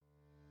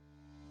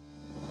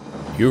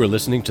You are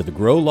listening to the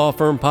Grow Law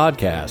Firm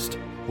podcast,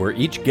 where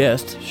each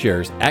guest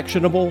shares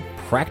actionable,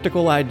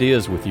 practical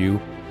ideas with you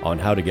on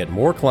how to get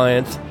more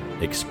clients,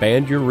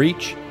 expand your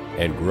reach,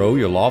 and grow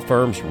your law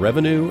firm's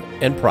revenue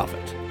and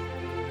profit.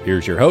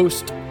 Here's your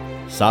host,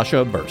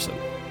 Sasha Burson.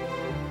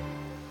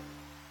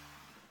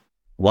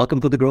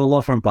 Welcome to the Grow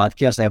Law Firm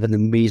podcast. I have an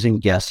amazing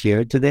guest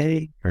here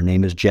today. Her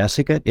name is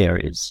Jessica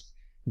Aries.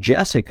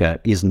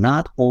 Jessica is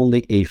not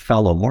only a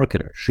fellow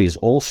marketer, she's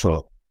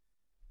also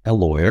a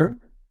lawyer,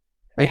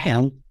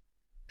 and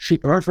she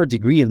earned her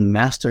degree in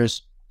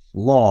master's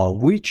law,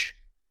 which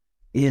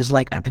is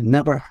like, I've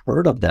never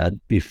heard of that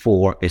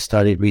before I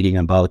started reading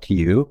about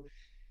you.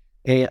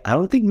 And I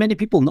don't think many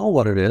people know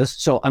what it is.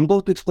 So I'm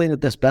going to explain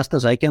it as best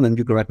as I can, and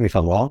you correct me if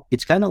I'm wrong.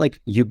 It's kind of like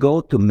you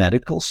go to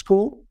medical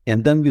school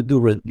and then you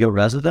do your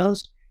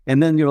residence.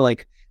 And then you're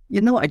like,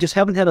 I just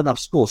haven't had enough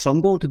school. So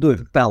I'm going to do a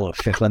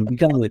fellowship and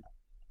become like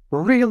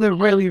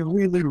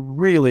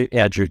really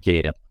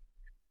educated.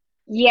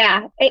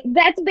 Yeah,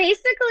 that's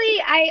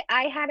basically,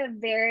 I had a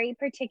very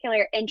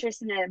particular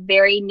interest in a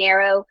very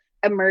narrow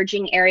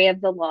emerging area of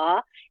the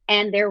law,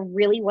 and there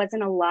really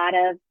wasn't a lot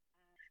of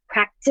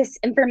practice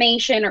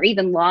information or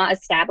even law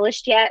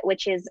established yet,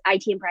 which is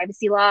IT and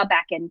privacy law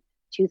back in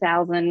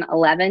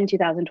 2011,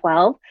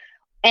 2012.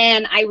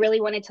 And I really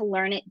wanted to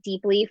learn it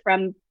deeply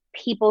from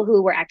people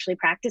who were actually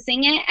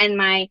practicing it. And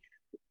my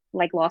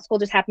law school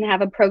just happened to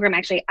have a program.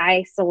 Actually,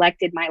 I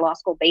selected my law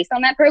school based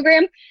on that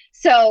program.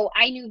 So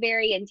I knew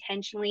very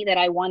intentionally that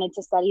I wanted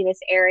to study this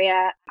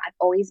area. I've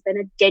always been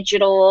a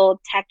digital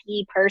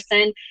techie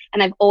person,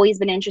 and I've always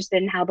been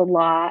interested in how the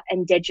law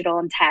and digital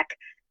and tech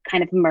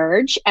kind of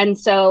merge. And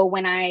so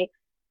when I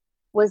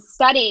was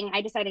studying,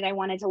 I decided I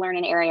wanted to learn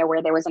an area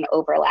where there was an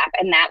overlap,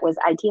 and that was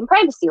IT and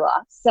privacy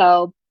law.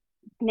 So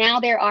now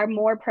there are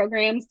more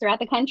programs throughout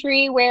the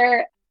country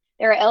where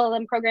there are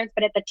LLM programs,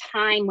 but at the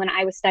time when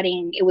I was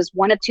studying, it was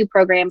one of two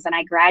programs, and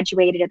I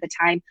graduated at the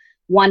time,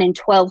 1 in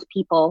 12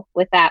 people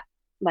with that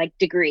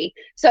degree.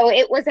 So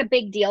it was a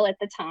big deal at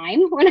the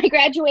time when I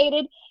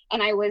graduated,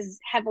 and I was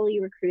heavily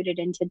recruited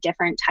into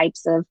different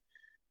types of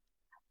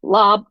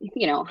law.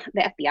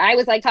 The FBI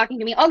was talking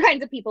to me, all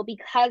kinds of people,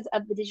 because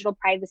of the digital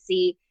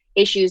privacy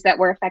issues that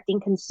were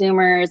affecting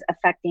consumers,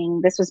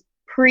 this was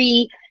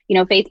pre,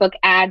 Facebook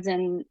ads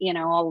and,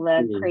 all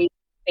the crazy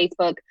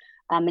Facebook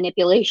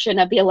manipulation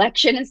of the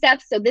election and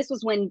stuff. So this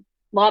was when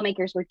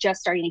lawmakers were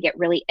just starting to get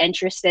really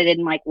interested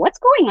in what's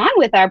going on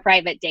with our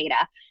private data.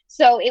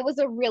 So it was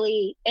a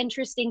really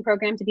interesting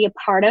program to be a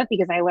part of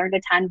because I learned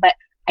a ton, but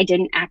I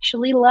didn't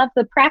actually love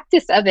the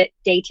practice of it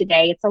day to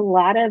day. It's a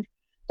lot of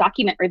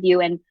document review,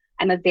 and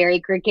I'm a very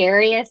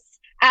gregarious,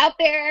 out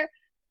there,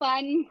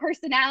 fun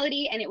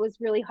personality, and it was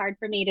really hard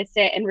for me to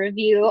sit and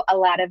review a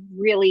lot of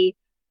really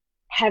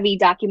heavy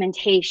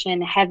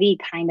documentation, heavy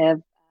kind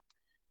of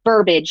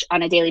verbiage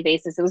on a daily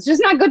basis. It was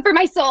just not good for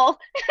my soul.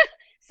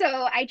 So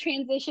I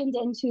transitioned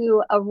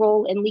into a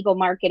role in legal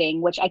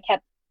marketing, which I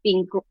kept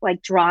being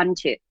drawn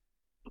to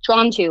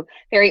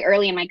very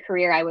early in my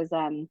career. I was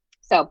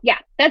so yeah,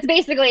 that's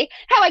basically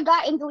how I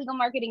got into legal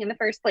marketing in the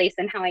first place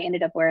and how I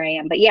ended up where I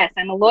am. But yes,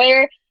 I'm a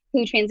lawyer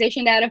who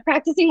transitioned out of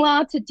practicing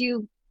law to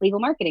do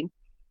legal marketing.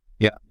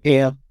 Yeah.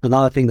 And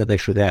another thing that I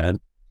should add,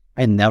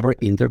 I never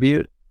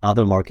interviewed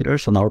other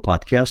marketers on our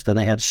podcast, and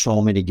I had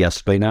so many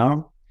guests by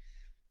now.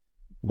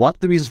 One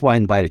of the reasons why I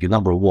invited you,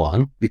 number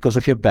one, because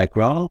of your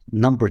background.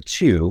 Number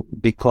two,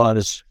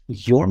 because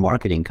your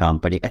marketing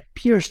company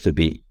appears to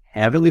be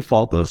heavily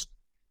focused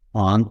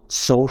on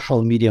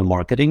social media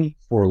marketing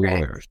for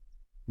lawyers,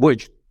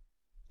 which,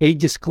 a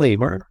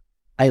disclaimer,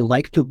 I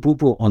like to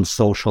poo-poo on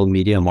social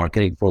media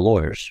marketing for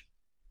lawyers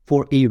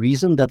for a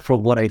reason that,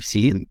 from what I've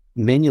seen,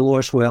 many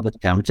lawyers who have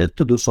attempted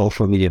to do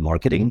social media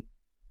marketing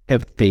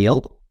have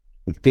failed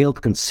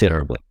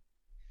considerably.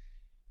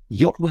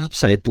 Your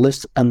website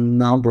lists a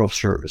number of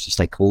services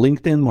like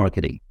LinkedIn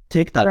marketing,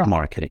 TikTok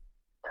marketing.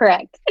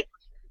 Correct.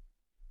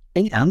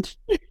 And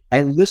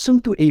I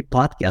listened to a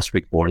podcast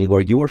recording where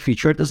you were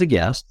featured as a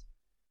guest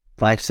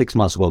 5-6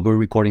 months ago. We're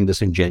recording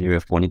this in January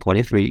of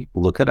 2023.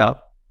 Look it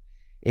up.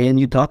 And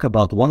you talk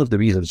about one of the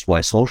reasons why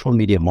social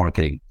media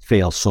marketing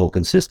fails so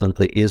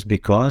consistently is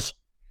because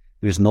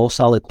there's no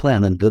solid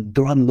plan and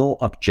there are no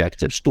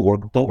objectives to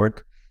work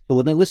toward. So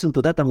when I listen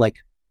to that, I'm like,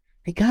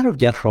 I gotta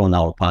get her on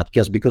our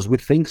podcast because we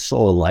think so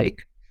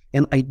alike.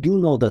 And I do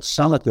know that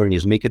some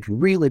attorneys make it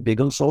really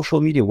big on social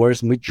media,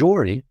 whereas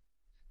majority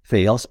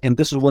fails. And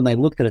this is when I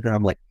looked at it and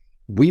I'm like,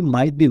 we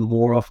might be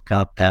more of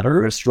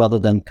competitors rather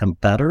than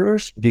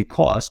competitors,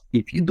 because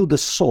if you do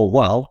this so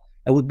well,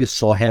 I would be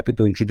so happy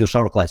to introduce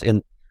our clients.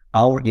 And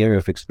our area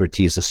of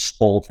expertise is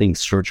all things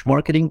search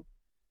marketing,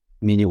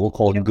 meaning we'll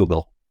call it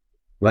Google,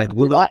 right?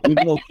 We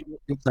know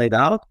inside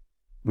out.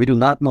 We do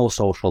not know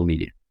social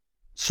media.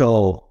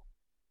 So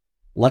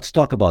let's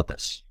talk about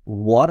this.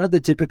 What are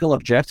the typical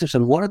objectives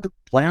and what are the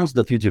plans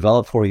that you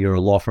develop for your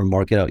law firm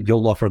your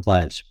law firm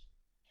clients?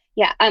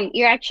 Yeah,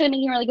 you're actually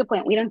making a really good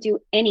point. We don't do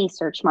any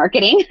search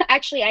marketing.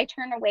 Actually, I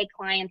turn away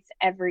clients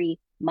every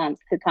month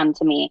who come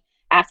to me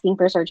asking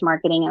for search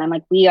marketing. And I'm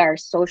like, we are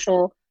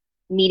social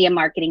media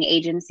marketing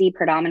agency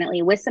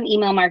predominantly with some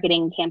email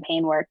marketing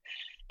campaign work.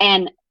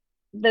 And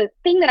the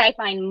thing that I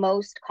find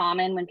most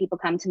common when people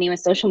come to me with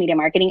social media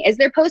marketing is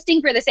they're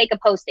posting for the sake of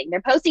posting.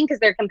 They're posting because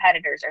their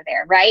competitors are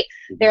there, right?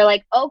 They're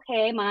like,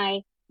 okay,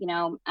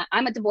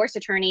 I'm a divorce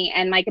attorney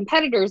and my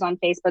competitor's on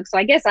Facebook, so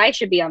I guess I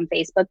should be on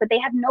Facebook, but they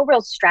have no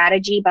real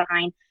strategy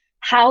behind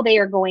how they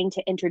are going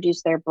to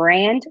introduce their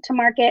brand to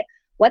market,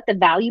 what the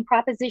value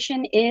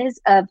proposition is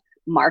of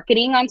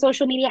marketing on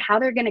social media, how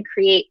they're going to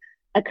create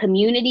a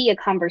community, a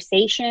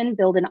conversation,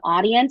 build an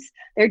audience.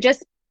 They're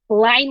just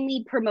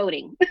blindly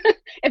promoting,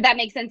 if that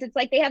makes sense. It's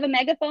like they have a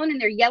megaphone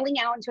and they're yelling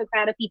out into a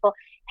crowd of people,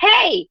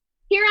 hey,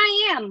 here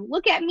I am,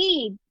 look at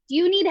me, do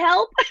you need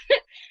help?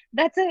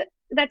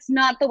 That's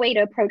not the way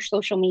to approach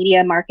social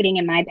media marketing,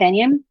 in my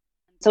opinion.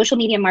 Social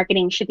media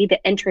marketing should be the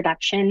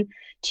introduction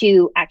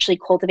to actually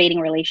cultivating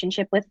a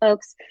relationship with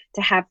folks,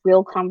 to have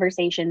real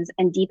conversations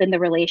and deepen the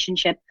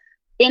relationship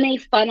in a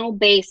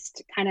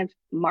funnel-based kind of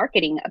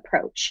marketing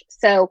approach.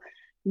 So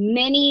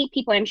many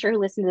people, I'm sure, who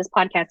listen to this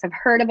podcast have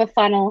heard of a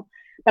funnel,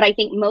 but I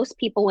think most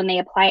people, when they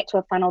apply it to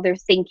a funnel, they're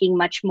thinking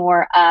much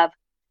more of,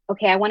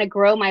 okay, I want to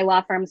grow my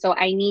law firm, so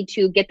I need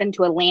to get them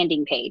to a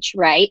landing page,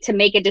 right, to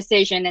make a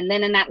decision. And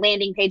then in that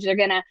landing page, they're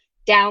going to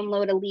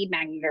download a lead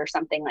magnet or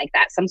something like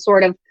that, some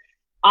sort of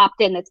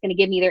opt-in that's going to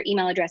give me their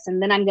email address. And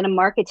then I'm going to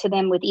market to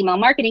them with email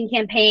marketing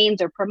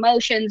campaigns or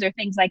promotions or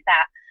things like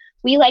that.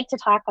 We like to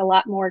talk a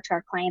lot more to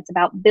our clients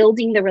about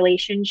building the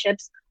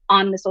relationships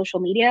on the social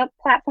media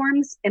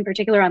platforms, in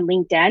particular on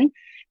LinkedIn,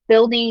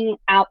 building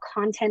out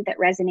content that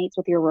resonates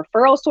with your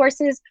referral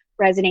sources,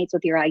 resonates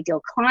with your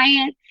ideal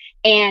client,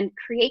 and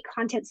create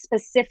content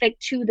specific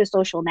to the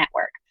social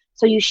network.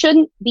 So you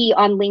shouldn't be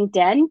on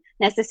LinkedIn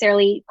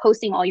necessarily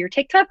posting all your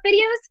TikTok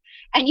videos,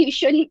 and you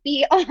shouldn't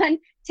be on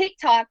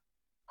TikTok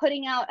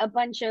putting out a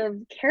bunch of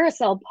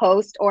carousel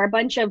posts or a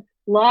bunch of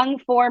long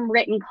form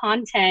written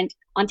content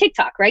on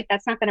TikTok, right?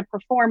 That's not going to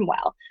perform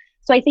well.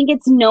 So I think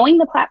it's knowing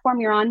the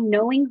platform you're on,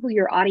 knowing who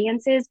your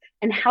audience is,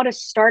 and how to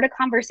start a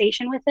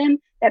conversation with them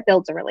that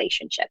builds a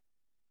relationship.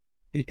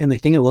 And the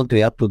thing I want to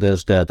add to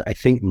this, that I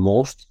think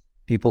most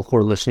people who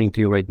are listening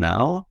to you right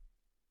now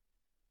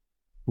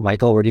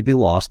might already be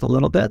lost a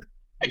little bit.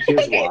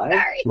 Here's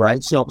why,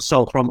 right? So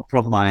from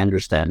my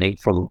understanding,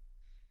 from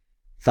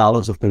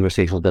thousands of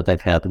conversations that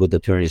I've had with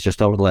attorneys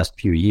just over the last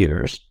few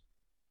years,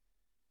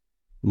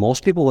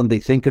 most people, when they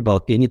think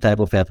about any type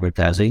of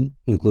advertising,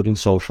 including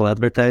social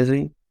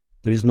advertising,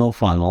 there is no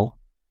funnel.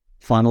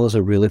 Funnel is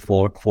a really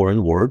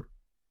foreign word.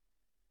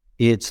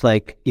 It's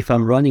like, if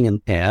I'm running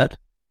an ad,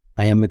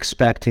 I am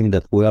expecting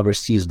that whoever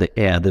sees the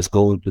ad is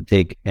going to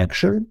take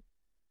action.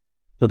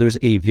 So there's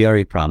a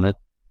very prominent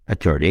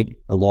attorney,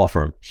 a law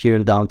firm here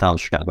in downtown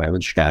Chicago. I'm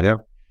in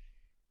Chicago.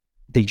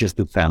 They just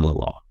do family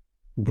law.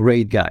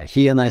 Great guy.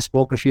 He and I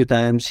spoke a few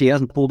times. He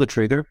hasn't pulled the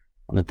trigger,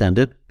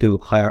 unattended, to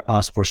hire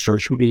us for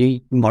search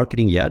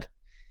marketing yet.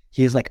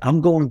 He's like,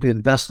 I'm going to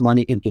invest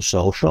money into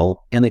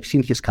social, and I've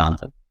seen his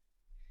content.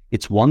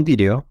 It's one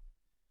video.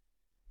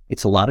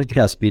 It's a lot of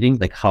chest beating,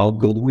 like how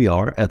good we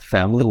are at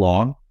family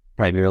law,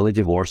 primarily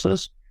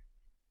divorces.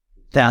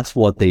 That's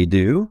what they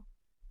do.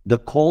 The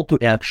call to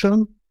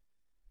action,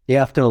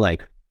 after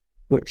like,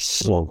 we're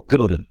so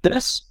good at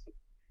this,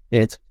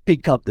 it's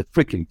pick up the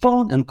freaking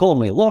phone and call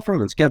my law firm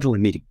and schedule a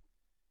meeting.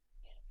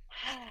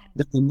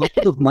 The amount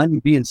of money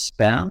being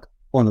spent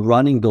on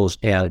running those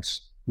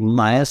ads,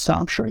 my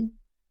assumption,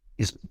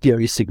 is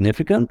very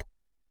significant.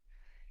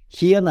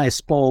 He and I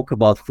spoke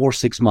about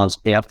 4-6 months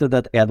after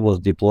that ad was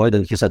deployed,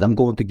 and he said, I'm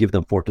going to give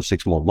them 4 to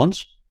 6 more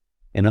months.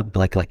 And I'm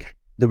like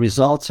the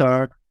results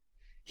are,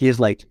 he's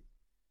like,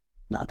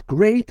 not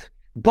great,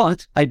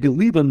 but I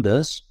believe in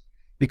this,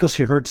 because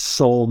he heard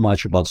so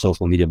much about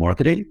social media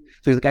marketing.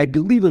 So he's like, I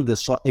believe in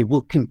this, so I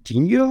will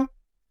continue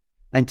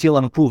until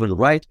I'm proven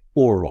right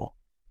or wrong.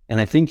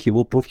 And I think he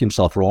will prove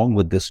himself wrong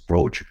with this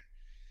approach.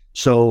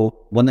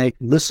 So when I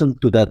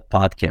listened to that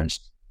podcast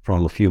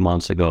from a few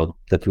months ago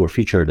that you were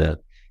featured at,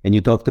 and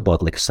you talked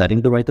about like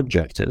setting the right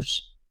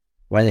objectives,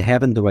 right,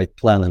 having the right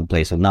plan in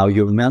place, and now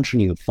you're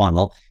mentioning a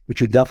funnel,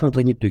 which you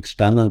definitely need to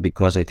expand on,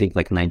 because I think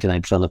like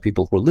 99% of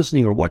people who are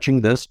listening or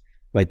watching this,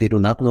 right, they do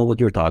not know what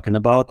you're talking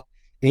about.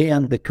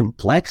 And the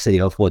complexity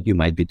of what you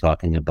might be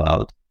talking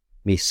about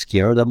may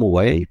scare them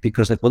away,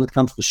 because like when it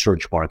comes to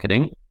search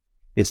marketing,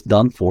 it's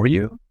done for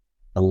you.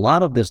 A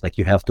lot of this, like,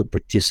 you have to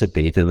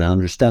participate and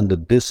understand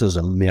that this is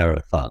a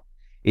marathon.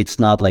 It's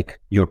not like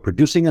you're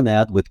producing an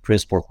ad with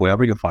Chris or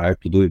whoever you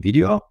hired to do a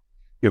video.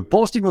 You're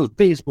posting on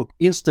Facebook,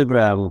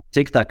 Instagram,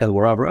 TikTok, and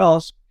wherever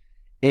else,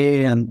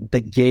 and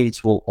the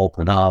gates will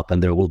open up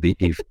and there will be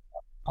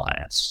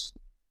clients.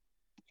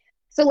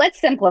 So let's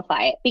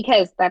simplify it,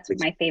 because that's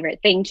my favorite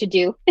thing to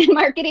do in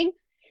marketing.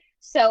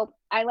 So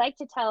I like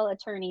to tell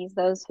attorneys,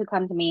 those who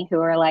come to me who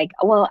are like,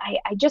 well,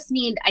 I just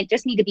need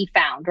to be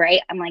found,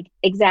 right? I'm like,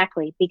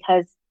 exactly,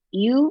 because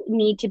you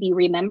need to be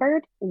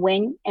remembered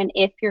when and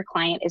if your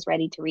client is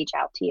ready to reach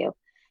out to you.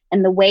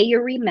 And the way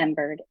you're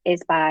remembered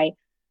is by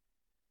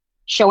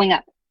showing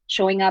up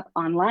showing up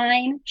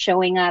online,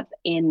 showing up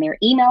in their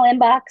email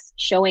inbox,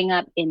 showing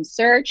up in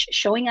search,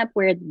 showing up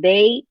where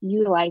they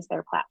utilize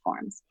their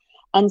platforms.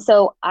 And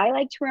so I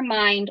like to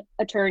remind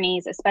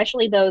attorneys,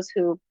 especially those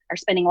who are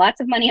spending lots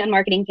of money on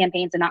marketing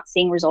campaigns and not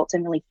seeing results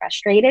and really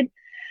frustrated,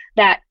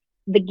 that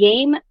the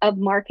game of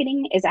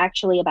marketing is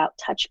actually about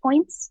touch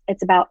points.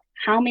 It's about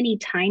how many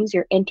times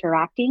you're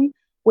interacting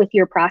with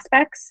your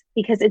prospects,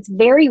 because it's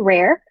very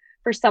rare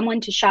for someone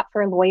to shop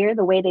for a lawyer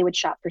the way they would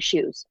shop for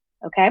shoes.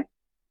 Okay.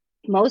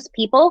 Most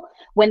people,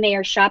 when they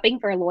are shopping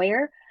for a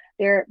lawyer,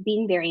 they're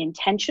being very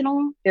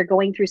intentional. They're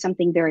going through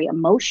something very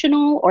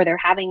emotional, or they're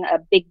having a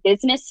big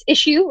business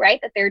issue, right,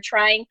 that they're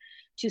trying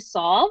to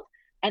solve.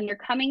 And they're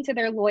coming to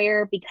their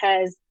lawyer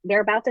because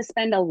they're about to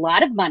spend a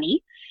lot of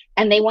money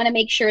and they want to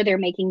make sure they're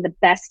making the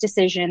best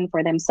decision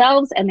for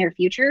themselves and their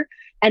future.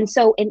 And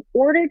so in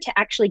order to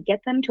actually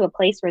get them to a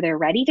place where they're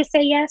ready to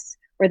say yes,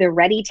 where they're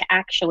ready to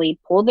actually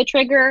pull the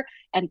trigger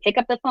and pick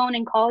up the phone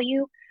and call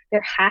you,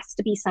 there has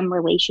to be some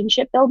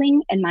relationship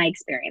building in my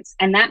experience.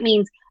 And that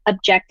means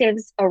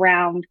objectives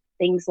around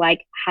things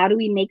like, how do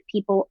we make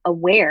people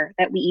aware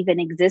that we even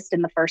exist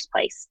in the first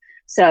place?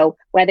 So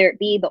whether it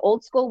be the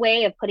old school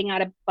way of putting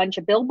out a bunch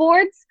of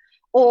billboards,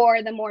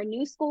 or the more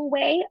new school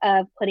way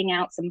of putting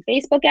out some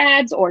Facebook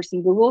ads or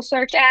some Google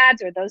search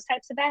ads or those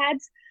types of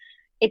ads,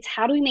 it's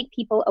how do we make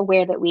people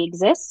aware that we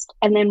exist?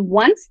 And then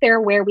once they're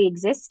aware we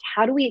exist,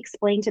 how do we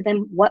explain to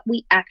them what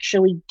we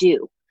actually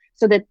do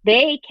so that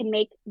they can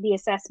make the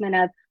assessment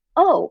of,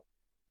 oh,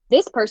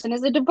 this person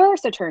is a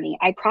divorce attorney.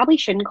 I probably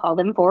shouldn't call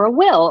them for a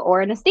will or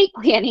an estate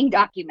planning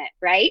document,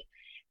 right?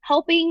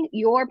 Helping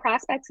your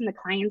prospects and the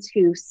clients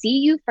who see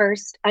you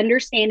first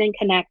understand and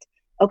connect,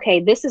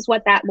 okay, this is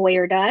what that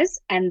lawyer does,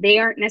 and they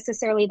aren't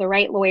necessarily the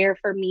right lawyer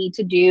for me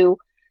to do,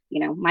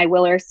 my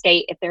will or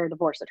estate if they're a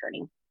divorce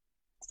attorney.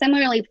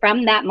 Similarly,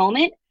 from that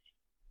moment,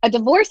 a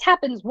divorce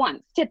happens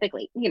once,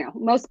 typically.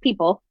 Most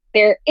people,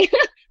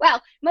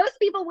 most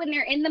people, when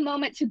they're in the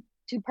moment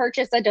to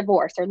purchase a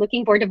divorce or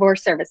looking for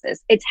divorce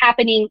services, it's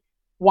happening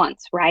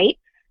once, right?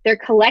 They're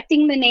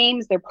collecting the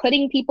names, they're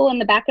putting people in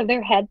the back of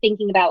their head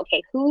thinking about,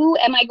 okay, who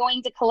am I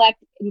going to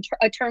collect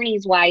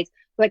attorneys wise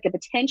who I could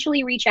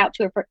potentially reach out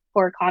to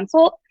for a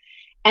consult?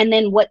 And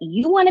then what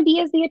you want to be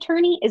as the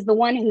attorney is the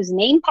one whose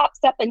name pops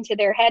up into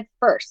their head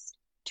first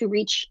to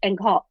reach and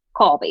call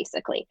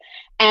basically.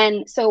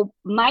 And so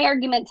my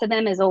argument to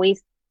them is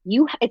always,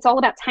 it's all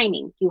about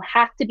timing. You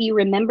have to be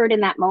remembered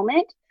in that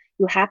moment.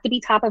 You have to be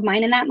top of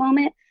mind in that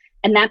moment.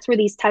 And that's where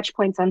these touch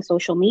points on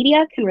social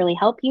media can really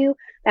help you.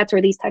 That's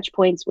where these touch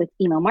points with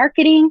email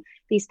marketing,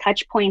 these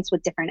touch points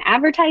with different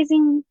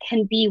advertising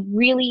can be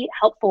really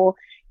helpful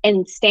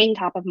in staying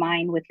top of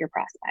mind with your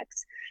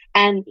prospects.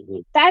 And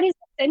that is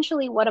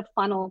essentially what a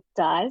funnel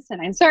does.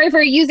 And I'm sorry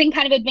for using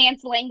kind of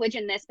advanced language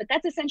in this, but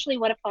that's essentially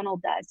what a funnel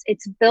does.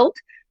 It's built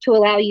to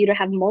allow you to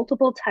have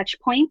multiple touch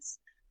points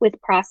with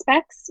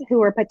prospects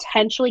who are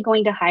potentially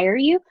going to hire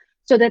you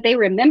so that they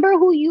remember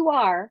who you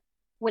are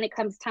when it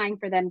comes time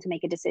for them to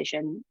make a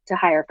decision to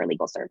hire for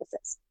legal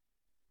services.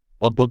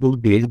 What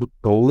would be able to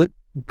call it?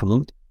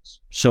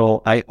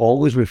 So I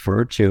always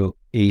refer to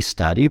a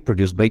study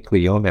produced by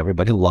Clio.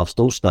 Everybody loves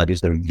those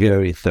studies. They're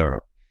very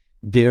thorough,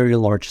 very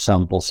large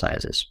sample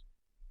sizes.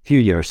 A few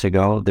years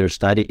ago, their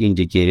study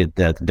indicated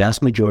that the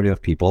vast majority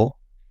of people,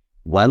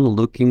 when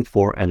looking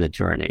for an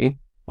attorney,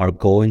 are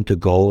going to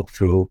go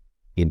through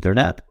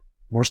internet,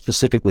 more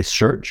specifically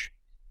search,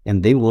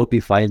 and they will be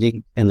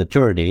finding an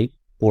attorney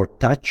or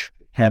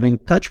having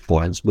touch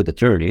points with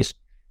attorneys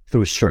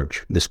through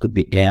search. This could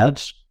be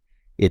ads,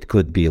 it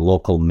could be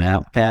local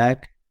map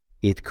pack,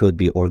 it could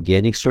be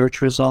organic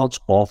search results,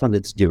 often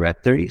it's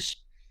directories.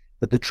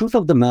 But the truth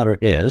of the matter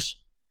is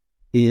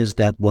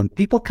that when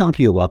people come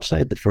to your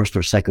website the first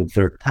or second,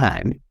 third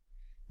time,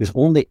 there's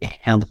only a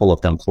handful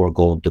of them who are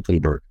going to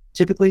convert.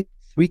 Typically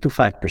 3 to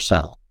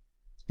 5%.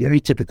 Very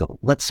typical.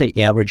 Let's say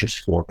average is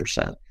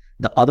 4%.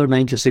 The other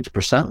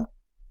 96%,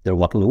 they're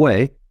walking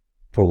away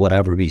for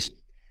whatever reason.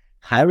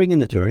 Hiring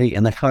an attorney,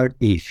 and I've hired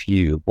a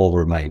few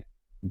over my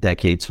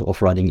decades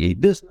of running a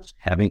business,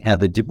 having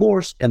had a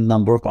divorce and a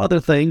number of other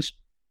things,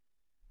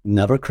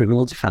 never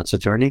criminal defense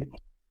attorney.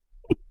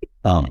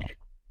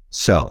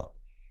 So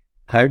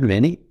hired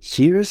many.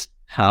 Here's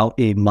how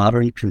a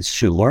modern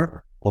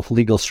consumer of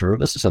legal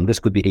services, and this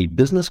could be a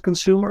business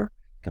consumer,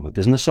 become a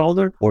business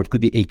owner, or it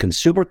could be a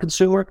consumer,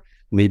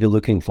 maybe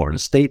looking for an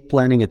estate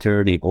planning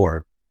attorney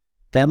or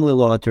family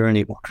law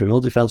attorney or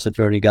criminal defense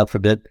attorney, God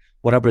forbid,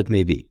 whatever it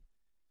may be.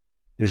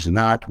 There's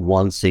not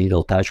one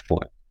single touch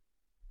point.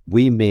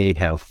 We may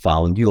have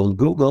found you on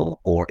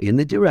Google or in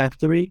the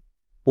directory,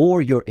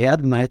 or your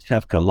ad might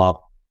have come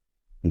up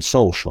in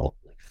social,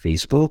 like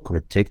Facebook or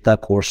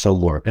TikTok or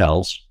somewhere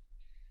else.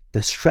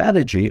 The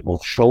strategy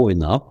of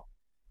showing up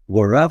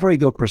wherever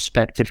your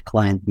prospective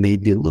client may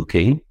be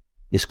looking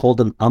is called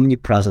an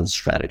omnipresence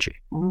strategy.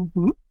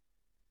 Mm-hmm.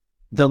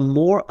 The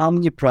more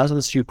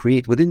omnipresence you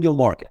create within your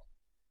market,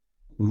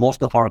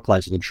 most of our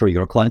clients, I'm sure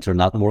your clients are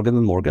not Morgan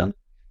 & Morgan,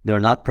 they're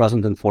not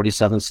present in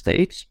 47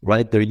 states,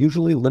 right? They're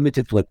usually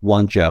limited to like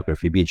one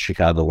geography, be it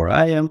Chicago where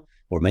I am,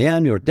 or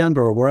Miami or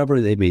Denver or wherever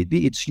they may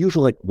be, it's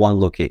usually like one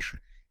location.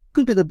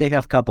 Could be that they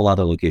have a couple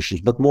other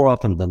locations, but more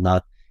often than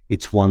not,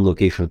 it's one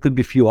location. It could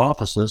be a few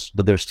offices,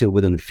 but they're still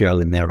within a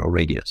fairly narrow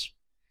radius,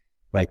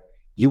 right?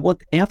 You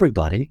want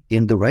everybody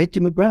in the right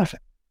demographic.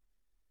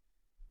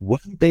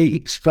 When they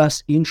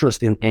express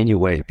interest in any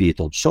way, be it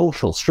on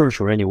social, search,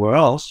 or anywhere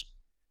else,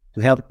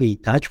 to have a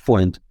touch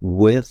point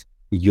with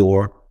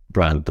your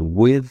brand,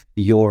 with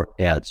your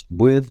ads,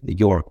 with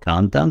your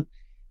content.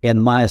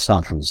 And my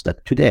assumption is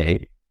that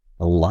today,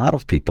 a lot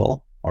of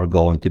people are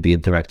going to be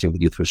interacting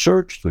with you through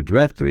search, through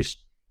directories,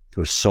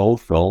 through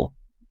social,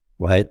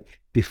 right?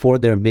 Before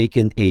they're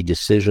making a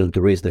decision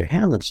to raise their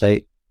hand and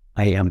say,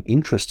 I am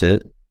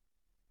interested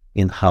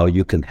in how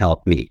you can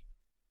help me.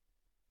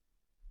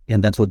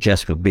 And that's what,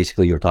 Jessica,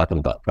 basically you're talking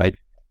about, right?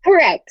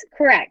 Correct.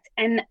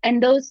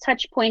 And those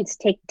touch points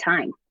take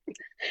time.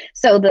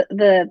 So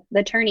the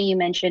attorney you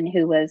mentioned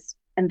who was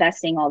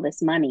investing all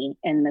this money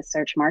in the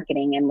search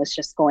marketing and was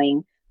just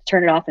going to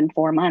turn it off in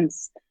 4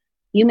 months,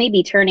 you may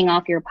be turning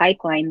off your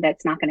pipeline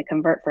that's not going to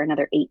convert for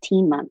another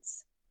 18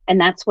 months.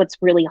 And that's what's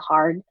really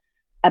hard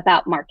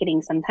about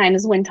marketing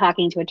sometimes when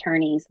talking to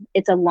attorneys.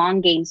 It's a long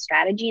game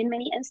strategy in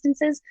many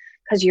instances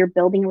because you're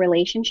building a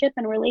relationship,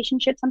 and a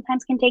relationship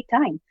sometimes can take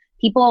time.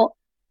 People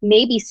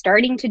may be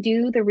starting to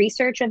do the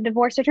research of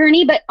divorce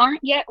attorney, but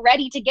aren't yet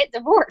ready to get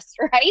divorced,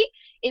 right?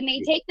 It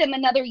may take them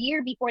another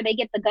year before they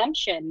get the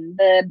gumption,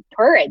 the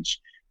courage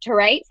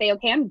to say,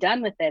 okay, I'm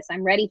done with this.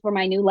 I'm ready for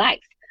my new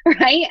life,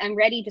 right? I'm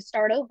ready to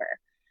start over.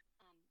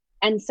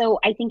 And so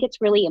I think it's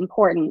really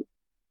important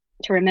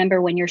to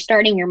remember when you're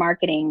starting your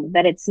marketing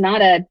that it's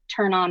not a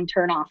turn on,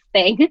 turn off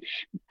thing,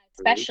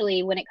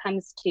 especially when it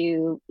comes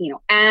to,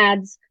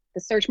 ads, the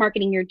search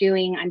marketing you're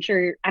doing.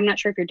 I'm not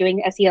sure if you're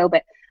doing SEO,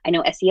 but I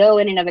know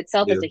SEO in and of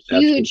itself is a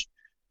huge,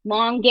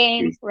 long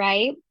game,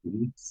 right?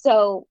 Mm-hmm.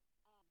 So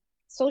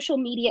social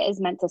media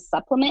is meant to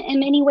supplement in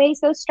many ways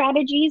those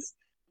strategies.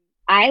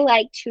 I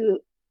like to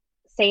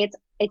say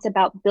it's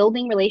about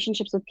building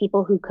relationships with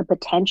people who could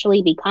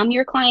potentially become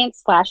your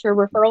clients / your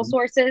referral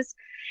sources,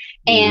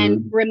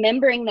 and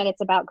remembering that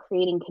it's about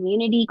creating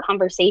community,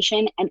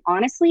 conversation, and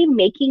honestly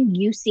making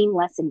you seem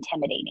less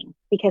intimidating.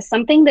 Because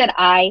something that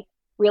I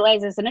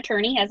realize as an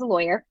attorney, as a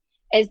lawyer,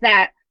 is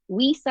that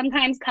we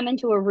sometimes come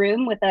into a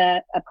room with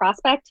a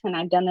prospect, and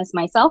I've done this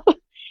myself,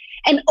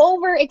 and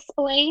over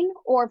explain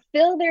or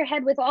fill their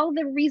head with all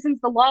the reasons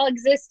the law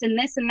exists and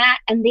this and that,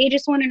 and they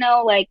just want to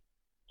know,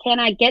 can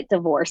I get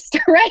divorced,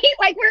 right?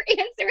 We're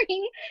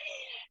answering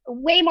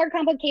way more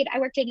complicated. I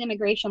worked at an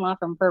immigration law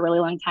firm for a really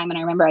long time, and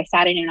I remember I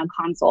sat in a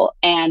consult,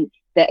 and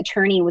the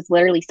attorney was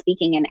literally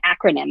speaking in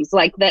acronyms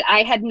that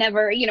I had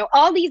never,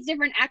 all these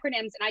different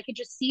acronyms, and I could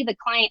just see the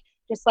client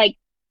just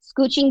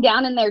scooching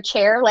down in their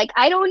chair,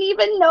 I don't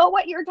even know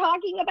what you're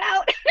talking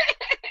about.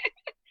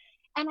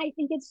 And I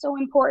think it's so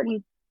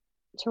important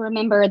to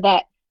remember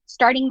that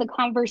starting the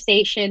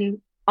conversation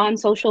on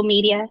social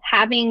media,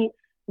 having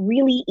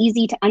really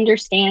easy to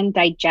understand,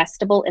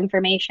 digestible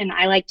information.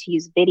 I like to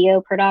use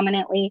video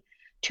predominantly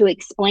to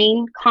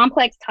explain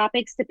complex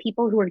topics to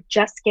people who are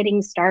just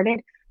getting started.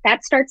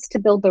 That starts to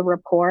build the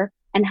rapport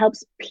and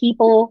helps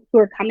people who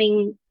are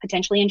coming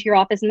potentially into your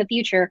office in the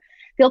future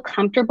feel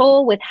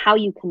comfortable with how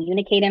you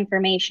communicate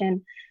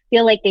information,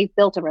 feel like they've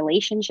built a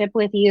relationship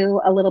with you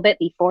a little bit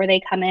before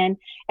they come in.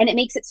 And it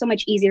makes it so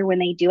much easier when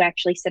they do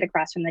actually sit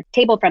across from the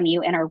table from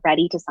you and are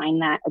ready to sign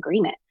that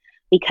agreement,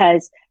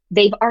 because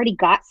they've already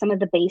got some of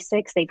the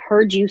basics. They've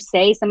heard you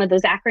say some of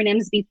those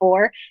acronyms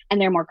before, and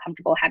they're more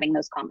comfortable having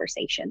those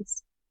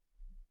conversations.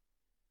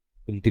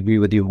 I agree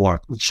with you,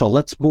 Mark. So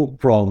let's move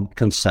from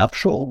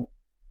conceptual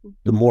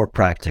to more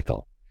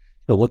practical.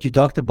 So what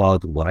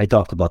I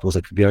talked about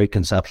was very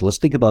conceptual. Let's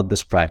think about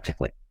this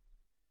practically.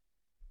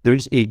 There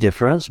is a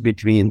difference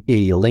between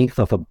a length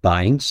of a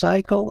buying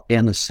cycle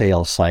and a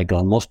sales cycle,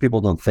 and most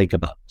people don't think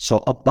about it.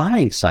 So a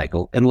buying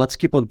cycle, and let's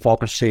keep on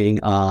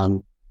focusing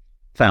on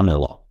family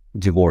law,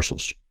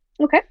 divorces.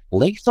 Okay.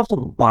 Length of the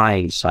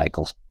buying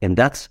cycles, and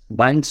that's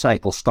buying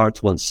cycle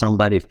starts when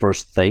somebody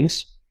first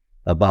thinks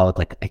about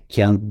I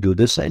can't do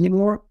this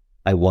anymore.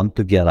 I want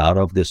to get out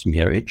of this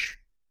marriage,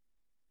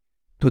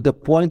 to the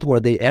point where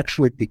they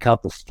actually pick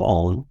up the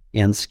phone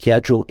and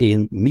schedule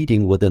a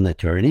meeting with an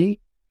attorney.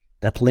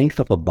 That length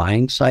of a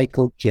buying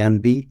cycle can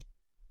be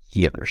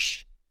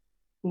years.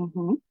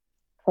 Mm-hmm.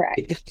 Correct.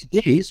 It's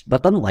days,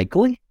 but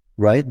unlikely,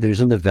 right?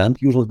 There's an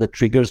event usually that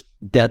triggers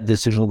that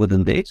decision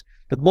within days,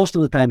 but most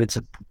of the time it's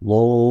a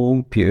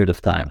long period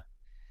of time.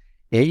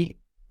 A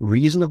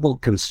reasonable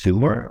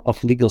consumer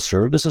of legal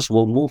services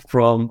will move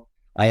from,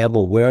 I am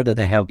aware that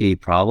I have a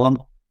problem,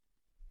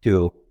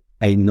 to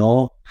I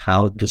know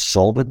how to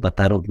solve it, but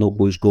I don't know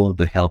who's going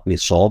to help me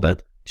solve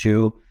it,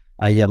 to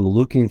I am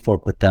looking for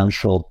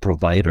potential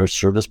providers,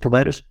 service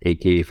providers,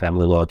 aka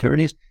family law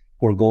attorneys,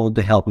 who are going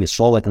to help me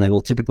solve it, and I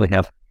will typically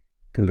have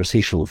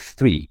conversation with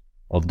 3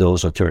 of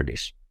those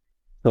attorneys.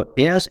 So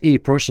as a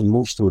person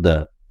moves through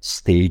the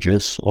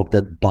stages of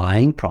that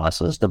buying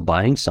process, the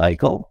buying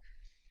cycle,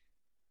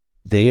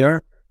 they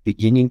are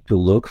beginning to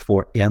look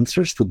for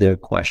answers to their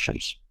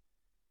questions.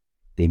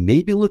 They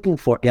may be looking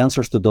for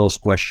answers to those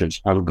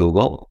questions on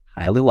Google,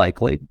 highly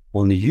likely,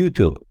 on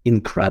YouTube,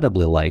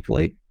 incredibly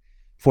likely.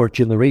 For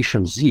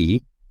Generation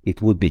Z,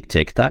 it would be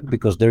TikTok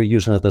because they're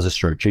using it as a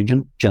search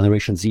engine.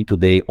 Generation Z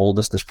today,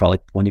 oldest is probably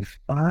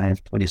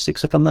 25,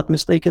 26, if I'm not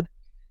mistaken.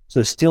 So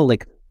it's still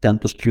like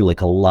tend to skew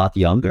like a lot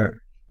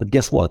younger. But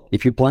guess what?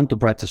 If you plan to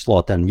practice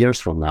law 10 years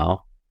from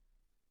now,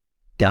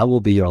 that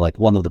will be your like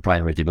one of the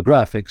primary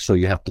demographics. So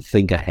you have to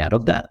think ahead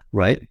of that,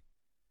 right?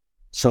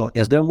 So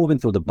as they're moving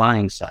through the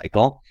buying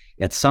cycle,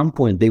 at some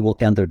point they will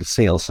enter the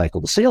sales cycle.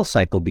 The sales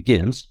cycle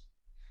begins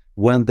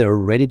when they're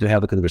ready to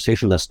have a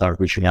conversation. Let's start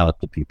reaching out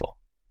to people.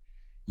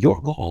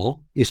 Your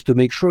goal is to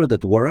make sure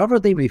that wherever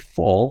they may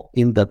fall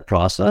in that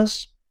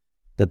process,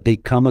 that they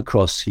come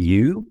across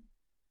you,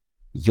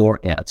 your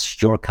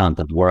ads, your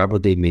content, wherever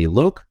they may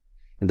look.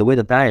 And the way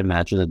that I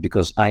imagine it,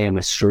 because I am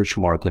a search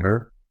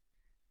marketer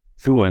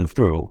through and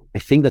through, I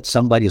think that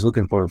somebody is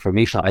looking for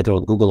information either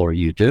on Google or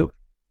YouTube.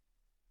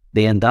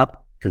 They end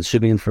up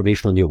consuming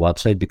information on your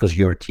website because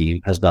your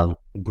team has done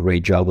a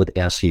great job with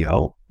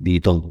SEO, be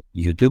it on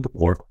YouTube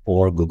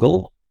or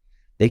Google.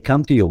 They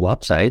come to your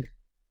website.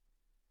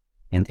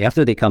 And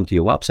after they come to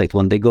your website,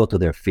 when they go to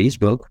their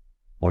Facebook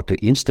or to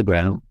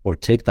Instagram or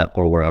TikTok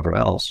or wherever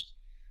else,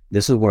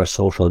 this is where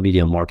social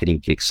media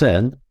marketing kicks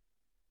in,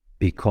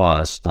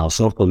 because now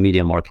social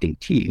media marketing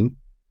team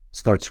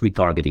starts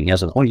retargeting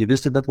as an, oh, you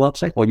visited that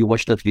website or you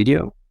watched that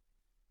video?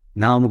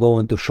 Now I'm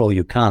going to show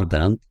you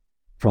content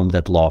from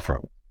that law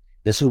firm.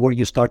 This is where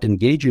you start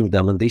engaging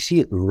them and they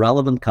see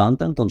relevant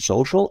content on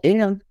social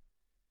and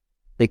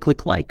they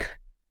click like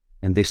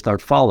and they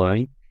start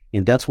following.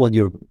 And that's when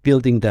you're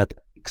building that,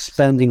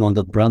 expanding on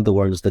that brand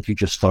awareness that you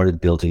just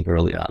started building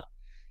early on.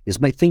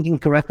 Is my thinking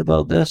correct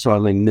about this, or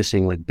am I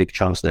missing like big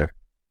chunks there?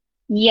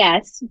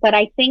 Yes, but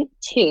I think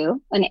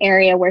too, an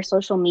area where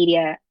social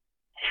media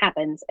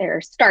happens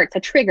or starts, a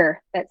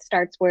trigger that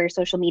starts where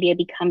social media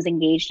becomes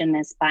engaged in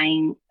this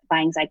buying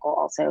cycle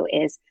also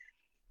is,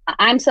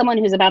 I'm someone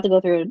who's about to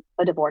go through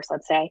a divorce,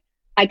 let's say.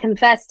 I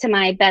confess to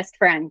my best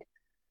friend,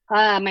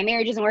 my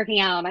marriage isn't working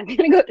out. I'm going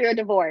to go through a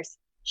divorce.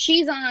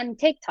 She's on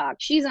TikTok.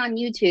 She's on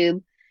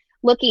YouTube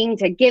looking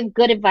to give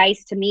good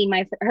advice to me,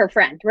 her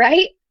friend,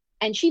 right?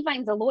 And she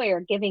finds a lawyer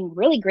giving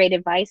really great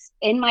advice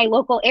in my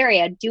local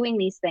area doing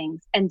these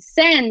things and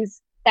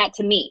sends that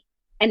to me.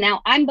 And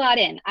now I'm bought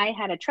in. I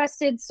had a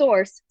trusted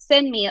source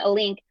send me a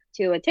link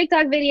to a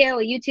TikTok video,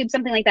 a YouTube,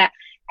 something like that,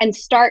 and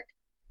start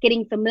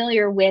getting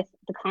familiar with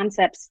the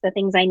concepts, the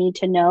things I need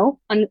to know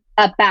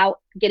about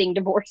getting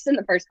divorced in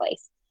the first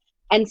place.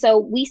 And so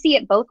we see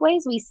it both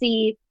ways. We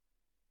see,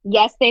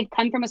 yes, they've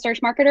come from a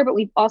search marketer, but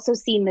we've also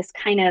seen this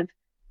kind of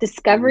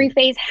discovery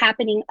phase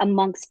happening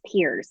amongst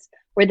peers,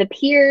 where the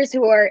peers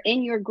who are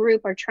in your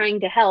group are trying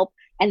to help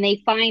and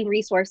they find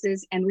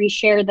resources and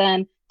reshare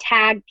them,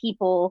 tag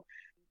people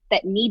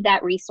that need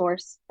that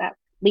resource, that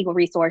legal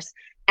resource,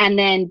 and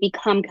then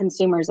become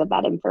consumers of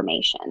that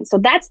information. So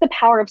that's the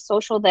power of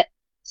social that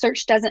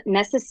search doesn't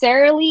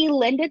necessarily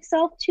lend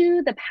itself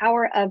to, the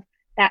power of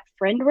that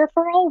friend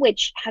referral,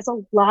 which has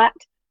a lot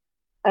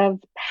of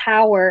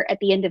power at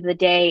the end of the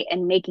day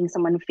and making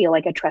someone feel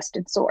like a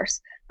trusted source.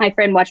 My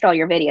friend watched all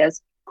your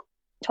videos,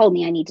 told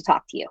me I need to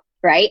talk to you,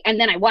 right? And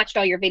then I watched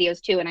all your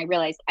videos too, and I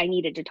realized I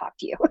needed to talk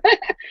to you,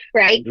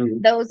 right?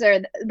 Mm-hmm.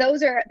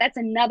 That's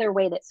another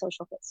way that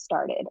social gets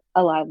started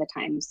a lot of the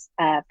times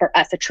for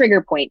us, a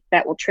trigger point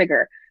that will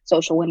trigger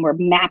social when we're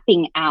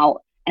mapping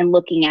out and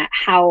looking at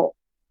how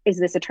is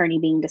this attorney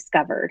being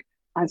discovered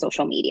on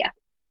social media.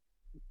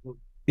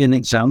 An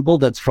example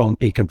that's from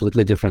a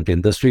completely different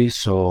industry.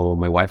 So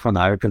my wife and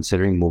I are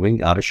considering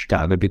moving out of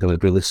Chicago because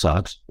it really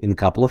sucks in a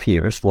couple of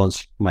years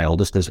once my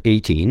oldest is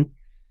 18.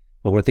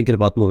 But we're thinking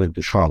about moving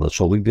to Charlotte.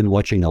 So we've been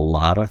watching a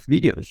lot of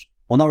videos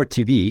on our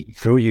TV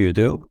through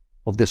YouTube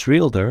of this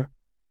realtor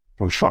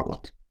from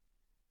Charlotte.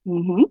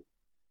 Mm-hmm.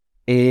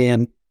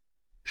 And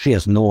she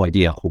has no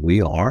idea who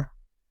we are,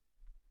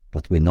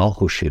 but we know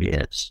who she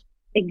is.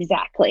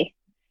 Exactly.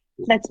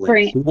 That's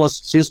great.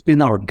 She's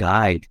been our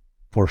guide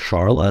for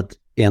Charlotte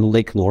and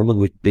Lake Norman,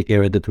 which the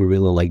area that we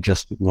really like,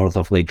 just north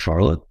of Lake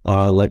Charlotte,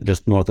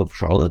 just north of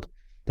Charlotte.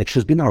 Like,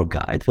 she's been our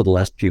guide for the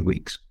last few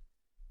weeks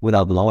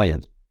without knowing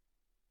it.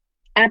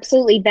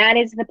 Absolutely. That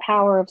is the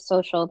power of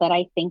social that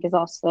I think is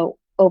also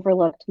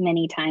overlooked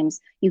many times.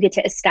 You get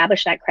to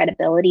establish that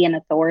credibility and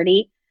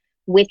authority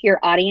with your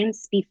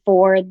audience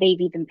before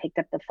they've even picked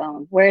up the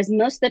phone. Whereas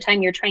most of the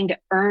time you're trying to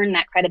earn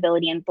that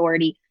credibility and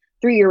authority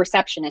through your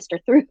receptionist or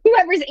through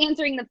whoever's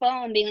answering the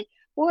phone, being like,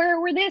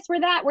 we're this, we're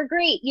that, we're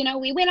great. You know,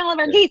 we win all of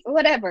our cases,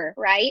 whatever,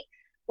 right?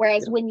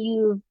 Whereas when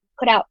you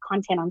put out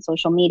content on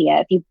social media,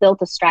 if you've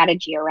built a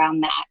strategy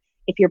around that,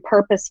 if you're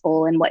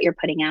purposeful in what you're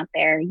putting out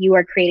there, you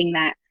are creating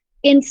that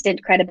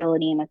instant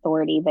credibility and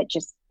authority that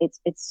just, it's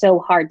so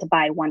hard to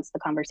buy once the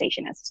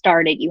conversation has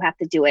started. You have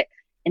to do it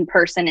in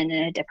person and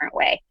in a different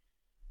way.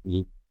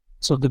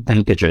 So the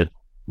package it,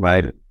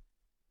 right?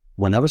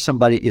 Whenever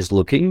somebody is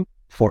looking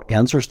for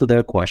answers to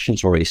their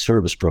questions or a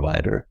service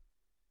provider,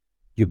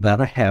 you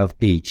better have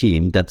a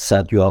team that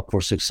set you up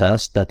for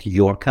success, that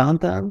your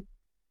content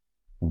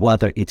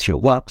Whether it's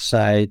your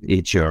website,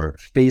 it's your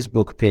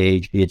Facebook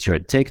page, it's your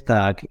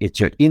TikTok, it's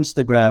your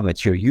Instagram,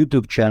 it's your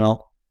YouTube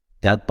channel,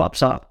 that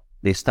pops up.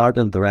 They start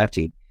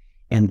interacting.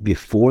 And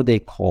before they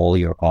call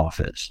your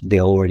office,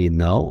 they already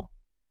know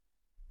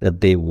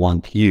that they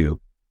want you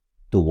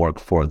to work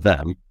for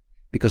them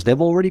because they've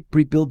already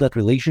pre-built that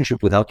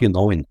relationship without you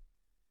knowing.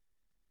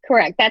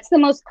 Correct. That's the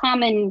most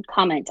common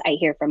comment I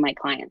hear from my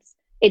clients.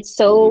 It's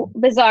so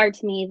bizarre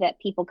to me that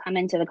people come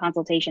into the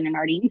consultation and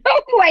already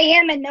know who I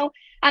am and know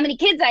how many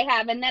kids I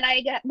have, and that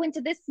went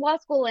to this law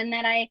school, and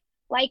that I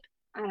like,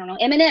 I don't know,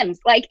 M&Ms,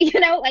 like,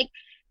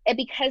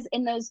 because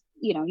in those,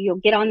 you'll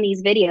get on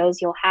these videos,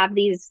 you'll have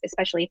these,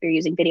 especially if you're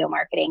using video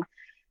marketing,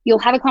 you'll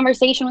have a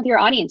conversation with your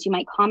audience. You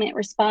might comment,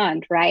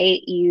 respond,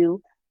 right?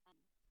 You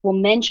will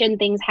mention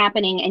things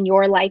happening in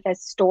your life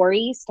as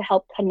stories to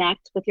help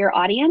connect with your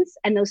audience.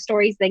 And those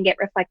stories then get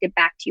reflected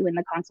back to you in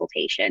the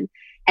consultation.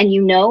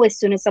 And as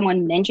soon as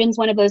someone mentions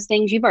one of those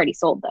things, you've already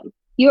sold them.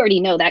 You already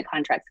know that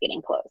contract's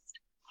getting closed.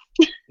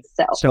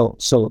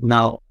 So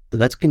now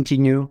let's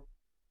continue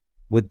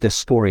with the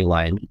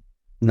storyline.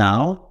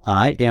 Now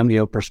I am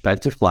your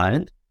prospective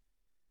client.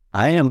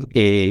 I'm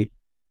a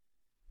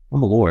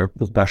lawyer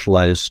who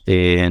specializes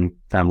in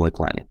family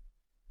planning,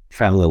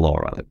 family law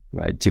rather,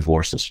 right?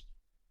 Divorces.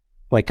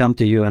 So I come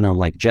to you and I'm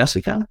like,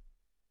 Jessica,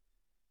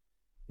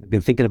 I've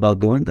been thinking about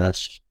doing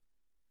this.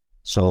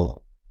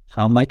 So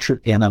how much,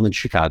 and I'm in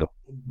Chicago,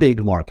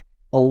 big market,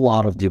 a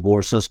lot of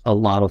divorces, a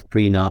lot of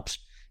prenups.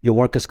 Your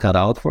work is cut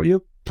out for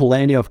you,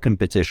 plenty of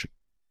competition,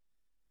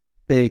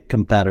 big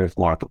competitive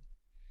market.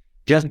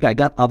 Jessica, I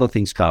got other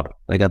things covered.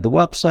 I got the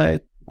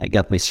website, I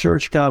got my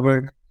search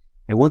covered.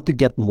 I want to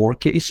get more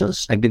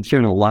cases. I've been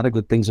hearing a lot of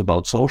good things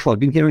about social. I've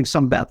been hearing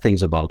some bad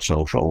things about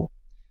social.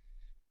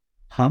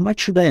 How much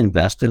should I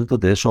invest into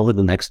this over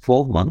the next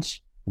 12 months?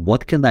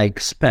 What can I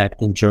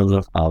expect in terms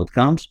of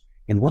outcomes?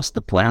 And what's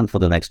the plan for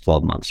the next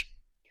 12 months?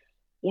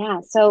 Yeah.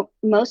 So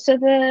most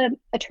of the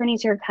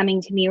attorneys who are coming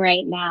to me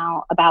right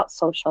now about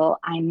social,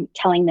 I'm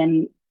telling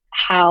them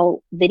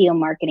how video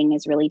marketing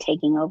is really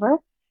taking over.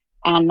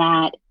 And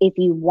that if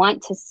you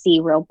want to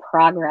see real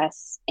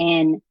progress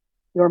in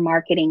your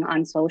marketing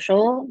on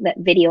social, that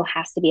video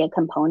has to be a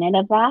component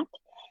of that.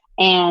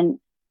 And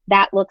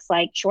that looks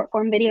like short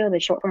form video, the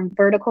short form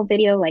vertical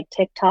video like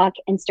TikTok,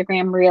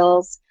 Instagram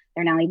Reels.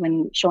 They're now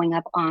even showing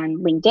up on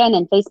LinkedIn,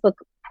 and Facebook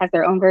has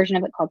their own version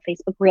of it called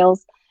Facebook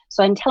Reels.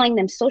 So I'm telling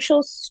them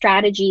social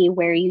strategy,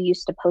 where you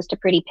used to post a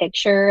pretty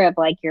picture of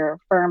like your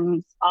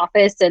firm's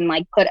office and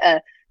like put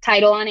a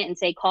title on it and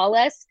say, call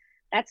us.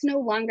 That's no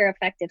longer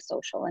effective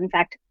social. In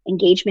fact,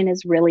 engagement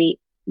is really,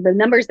 the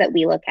numbers that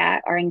we look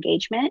at are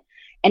engagement.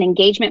 And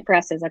engagement for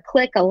us is a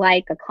click, a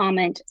like, a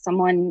comment,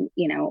 someone,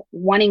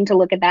 wanting to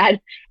look at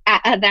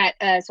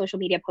that social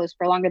media post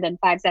for longer than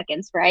 5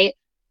 seconds, right?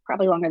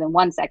 Probably longer than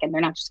 1 second.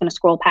 They're not just going to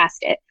scroll past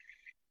it.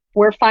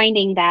 We're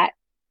finding that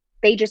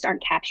they just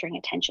aren't capturing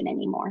attention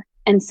anymore.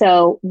 And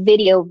so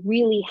video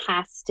really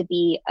has to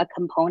be a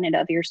component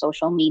of your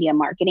social media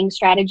marketing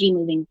strategy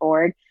moving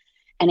forward.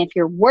 And if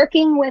you're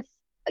working with,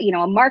 a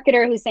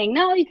marketer who's saying,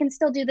 no, you can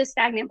still do this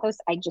stagnant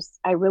post,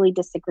 I really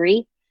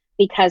disagree,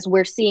 because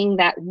we're seeing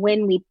that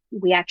when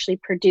we actually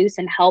produce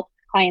and help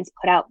clients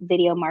put out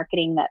video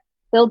marketing that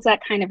builds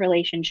that kind of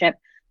relationship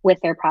with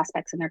their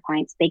prospects and their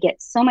clients, they get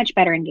so much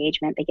better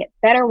engagement, they get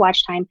better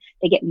watch time,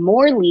 they get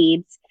more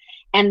leads,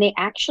 and they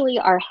actually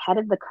are ahead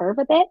of the curve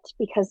a bit,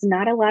 because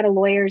not a lot of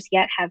lawyers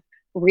yet have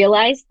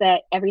realized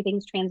that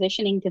everything's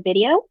transitioning to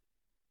video.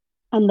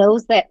 And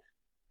those that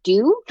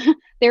do,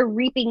 they're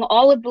reaping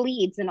all of the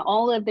leads and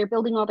they're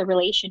building all the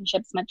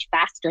relationships much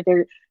faster.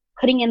 They're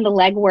putting in the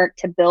legwork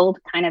to build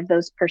kind of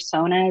those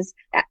personas,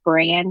 that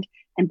brand,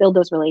 and build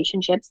those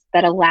relationships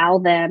that allow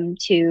them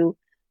to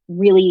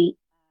really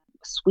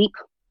sweep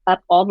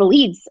up all the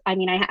leads. I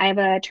mean, I have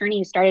an attorney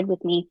who started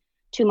with me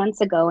 2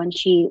 months ago, and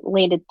she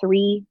landed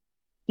 3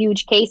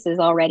 huge cases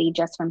already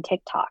just from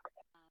TikTok.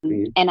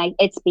 And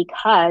it's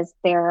because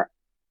there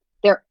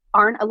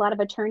aren't a lot of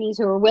attorneys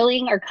who are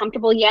willing or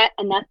comfortable yet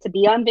enough to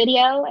be on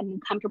video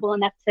and comfortable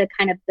enough to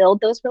kind of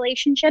build those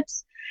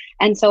relationships.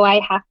 And so I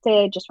have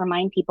to just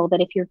remind people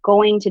that if you're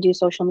going to do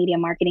social media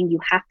marketing, you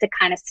have to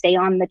kind of stay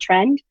on the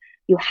trend.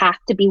 You have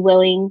to be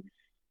willing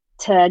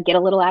to get a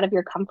little out of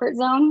your comfort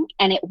zone,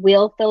 and it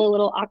will feel a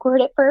little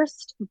awkward at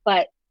first,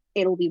 but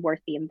it'll be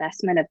worth the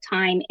investment of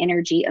time,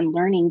 energy, and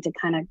learning to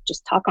kind of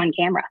just talk on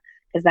camera,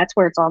 because that's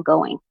where it's all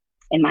going,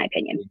 in my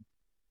opinion.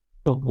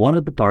 So one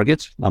of the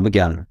targets,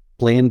 again,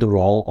 playing the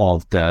role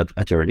of that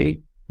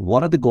attorney,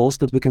 what are the goals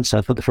that we can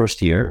set for the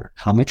first year?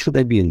 How much should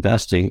I be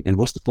investing, and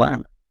what's the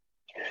plan?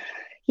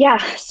 Yeah,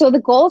 so the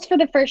goals for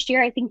the first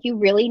year, I think you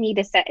really need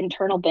to set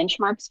internal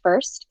benchmarks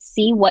first.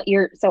 See what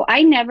so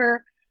I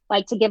never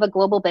like to give a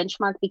global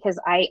benchmark, because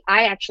I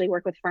actually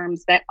work with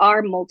firms that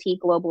are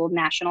multi-global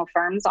national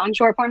firms on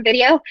short form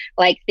video,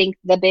 like think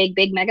the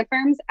big mega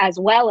firms, as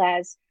well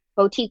as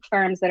boutique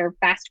firms that are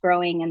fast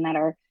growing and that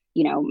are,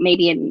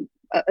 maybe in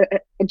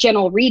a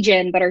general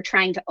region, but are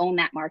trying to own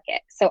that market.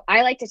 So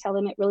I like to tell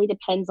them it really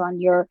depends on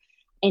your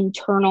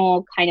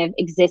internal kind of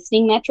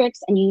existing metrics,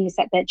 and you need to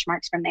set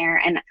benchmarks from there.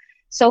 And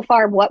so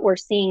far what we're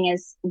seeing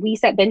is we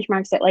set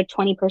benchmarks at like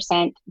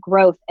 20%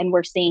 growth, and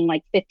we're seeing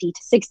like 50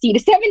 to 60 to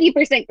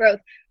 70% growth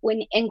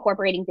when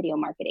incorporating video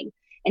marketing.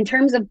 In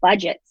terms of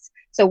budgets,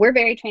 so we're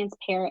very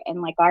transparent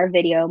in like our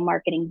video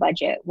marketing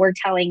budget. We're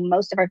telling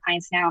most of our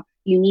clients now,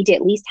 you need to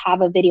at least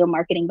have a video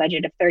marketing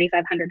budget of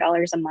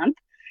 $3,500 a month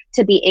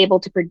to be able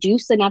to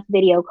produce enough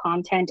video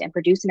content and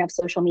produce enough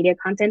social media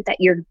content that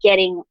you're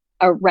getting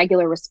a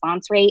regular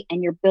response rate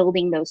and you're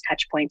building those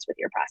touch points with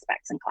your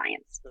prospects and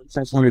clients.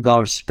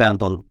 $600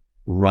 spent on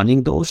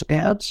running those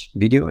ads,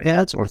 video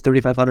ads, or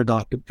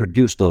 $3,500 to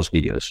produce those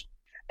videos?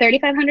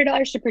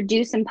 $3,500 to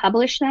produce and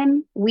publish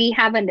them. We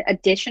have an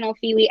additional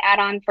fee we add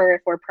on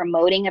for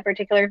promoting a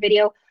particular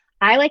video.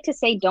 I like to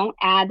say don't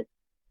add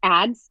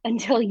ads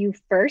until you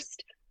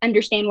first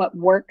understand what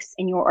works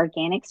in your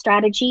organic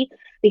strategy,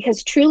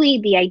 because truly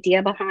the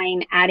idea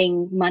behind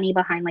adding money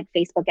behind like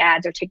Facebook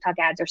ads or TikTok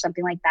ads or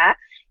something like that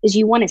is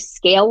you want to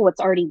scale what's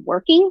already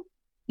working.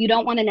 You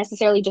don't want to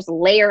necessarily just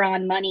layer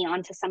on money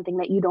onto something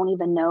that you don't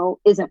even know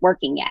isn't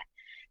working yet.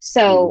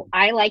 So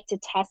I like to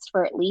test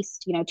for at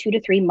least, 2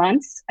 to 3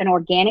 months, an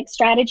organic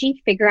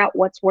strategy, figure out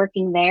what's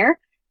working there.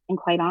 And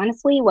quite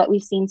honestly, what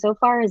we've seen so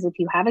far is if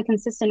you have a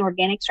consistent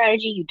organic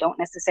strategy, you don't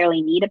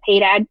necessarily need a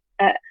paid ad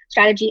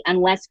strategy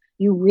unless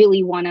you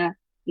really want to,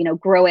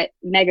 grow it,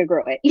 mega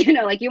grow it,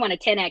 like you want to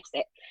 10X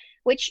it,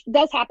 which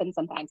does happen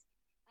sometimes.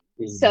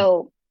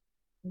 So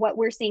what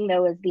we're seeing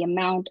though is the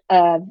amount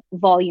of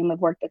volume of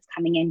work that's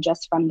coming in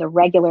just from the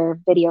regular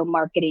video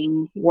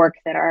marketing work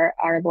that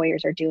our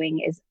lawyers are doing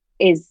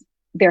is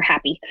they're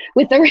happy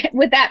with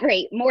that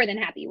rate, more than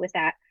happy with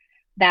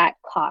that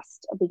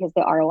cost, because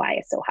the ROI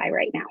is so high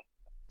right now.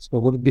 So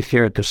would it be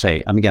fair to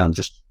say, I'm again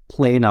just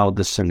playing out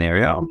this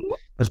scenario,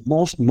 because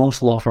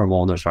most law firm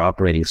owners are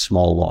operating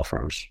small law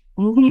firms.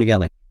 Again,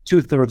 like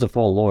 2/3 of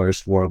all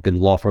lawyers work in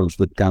law firms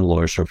with 10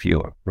 lawyers or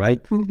fewer, right?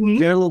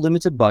 Fairly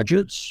limited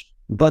budgets,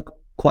 but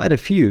quite a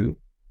few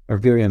are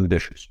very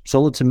ambitious.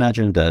 So let's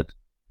imagine that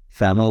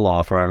family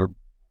law firm,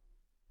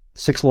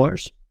 6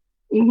 lawyers,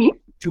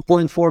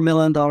 $2.4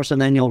 million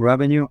in annual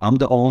revenue. I'm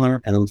the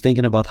owner and I'm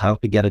thinking about how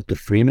to get it to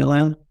 3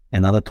 million,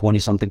 another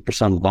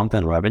 20-something% bump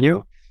in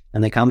revenue.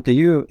 And they come to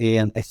you,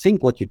 and I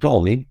think what you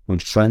told me, I'm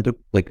just trying to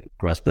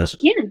grasp this.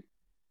 Yeah.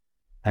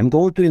 I'm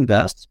going to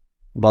invest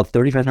about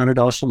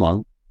 $3,500 a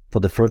month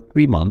for the first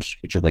 3 months,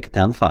 which is like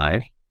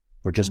 10-5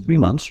 for just 3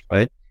 months,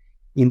 right?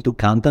 Into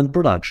content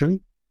production,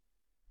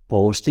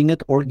 posting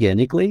it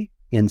organically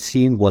and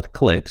seeing what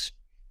clicks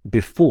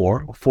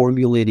before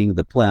formulating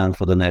the plan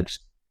for the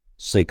next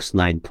 6,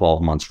 9,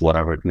 12 months,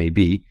 whatever it may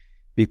be.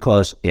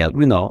 Because as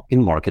we know,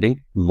 in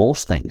marketing,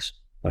 most things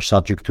are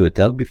subject to a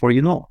test before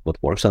you know what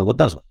works and what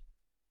doesn't.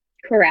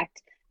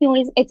 Correct.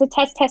 It's a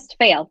test,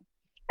 fail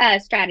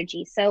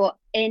strategy. So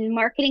in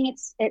marketing,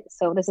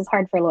 so this is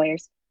hard for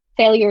lawyers.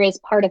 Failure is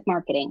part of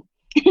marketing.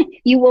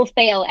 You will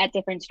fail at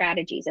different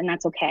strategies, and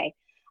that's okay.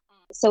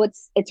 So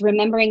it's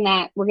remembering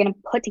that we're going to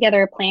put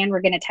together a plan.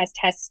 We're going to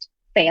test,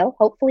 fail,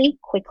 hopefully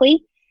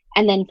quickly.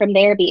 And then from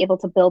there, be able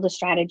to build a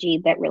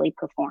strategy that really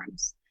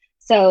performs.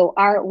 So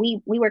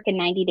we work in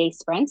 90-day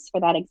sprints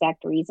for that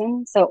exact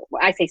reason. So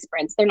I say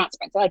sprints, they're not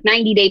sprints, they're like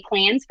 90-day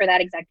plans for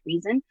that exact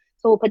reason.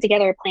 So we'll put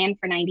together a plan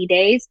for 90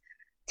 days,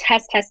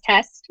 test,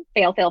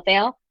 fail,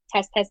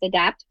 test,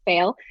 adapt,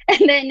 fail,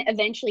 and then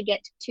eventually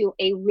get to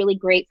a really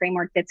great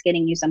framework that's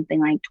getting you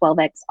something like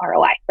 12x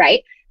ROI,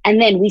 right?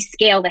 And then we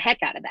scale the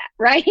heck out of that,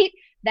 right?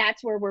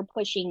 That's where we're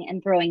pushing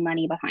and throwing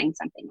money behind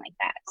something like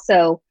that.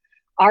 So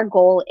our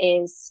goal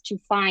is to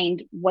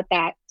find what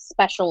that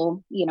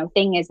special,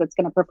 thing is that's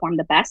going to perform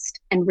the best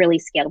and really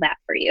scale that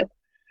for you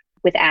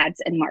with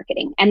ads and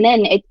marketing. And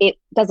then it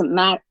doesn't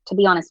matter, to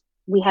be honest,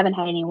 we haven't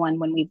had anyone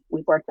when we've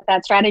worked with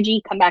that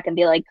strategy come back and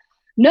be like,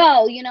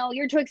 no,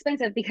 you're too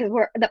expensive, because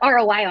the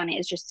ROI on it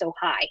is just so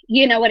high.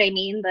 You know what I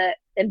mean? The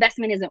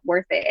investment isn't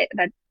worth it.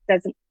 That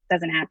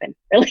doesn't happen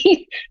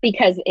really,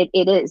 because it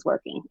is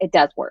working. It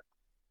does work.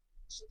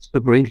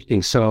 Super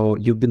interesting. So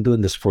you've been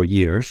doing this for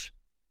years.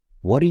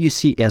 What do you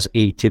see as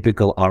a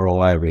typical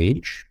ROI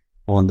range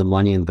on the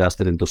money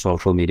invested into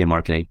social media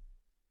marketing?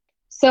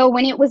 So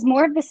when it was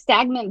more of the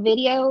stagnant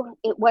video,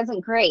 it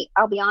wasn't great.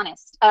 I'll be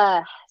honest.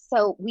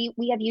 So we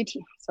have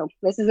UTM. So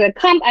this is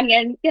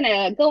I'm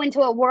gonna go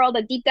into a world,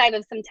 a deep dive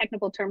of some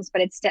technical terms,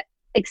 but it's to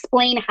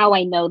explain how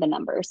I know the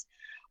numbers.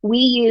 We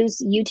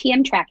use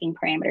UTM tracking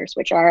parameters,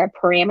 which are a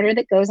parameter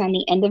that goes on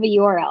the end of a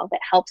URL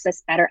that helps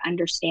us better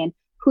understand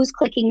who's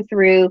clicking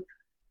through,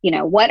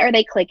 what are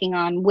they clicking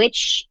on,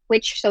 which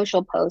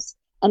social posts,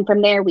 and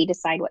from there we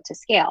decide what to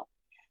scale.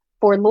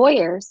 For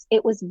lawyers,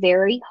 it was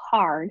very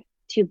hard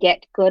to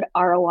get good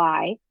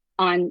ROI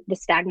on the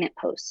stagnant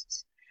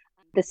posts.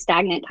 The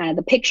stagnant kind of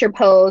the picture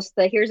posts,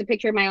 here's a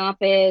picture of my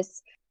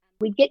office.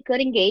 We get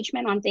good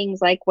engagement on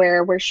things like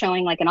where we're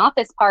showing like an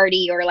office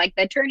party or like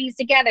the attorneys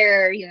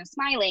together,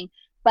 smiling,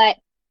 but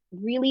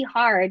really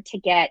hard to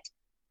get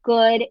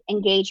good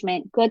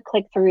engagement, good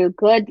click through,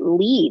 good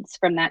leads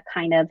from that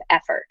kind of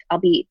effort. I'll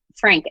be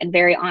frank and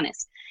very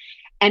honest.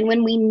 And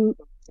when we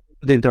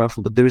the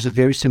interruption, but there is a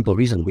very simple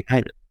reason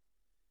behind it.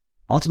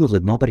 Ultimately,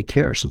 nobody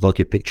cares about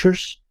your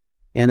pictures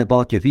and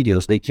about your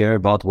videos. They care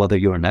about whether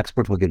you're an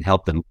expert who can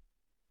help them.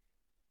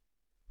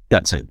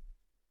 That's it.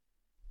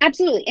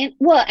 Absolutely.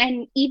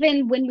 And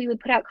even when we would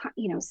put out,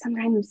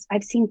 sometimes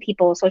I've seen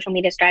people, social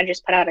media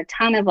strategists, put out a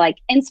ton of like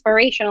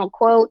inspirational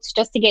quotes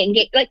just to get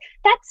engaged. Like,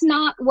 that's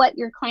not what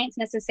your clients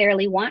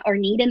necessarily want or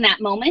need in that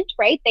moment,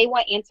 right? They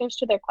want answers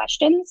to their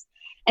questions.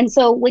 And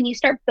so when you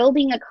start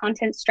building a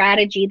content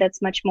strategy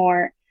that's much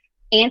more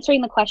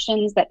answering the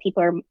questions that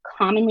people are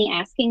commonly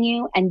asking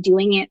you and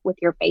doing it with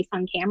your face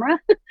on camera,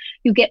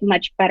 you get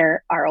much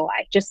better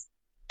ROI, just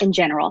in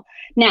general.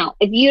 Now,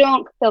 if you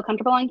don't feel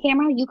comfortable on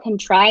camera, you can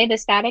try the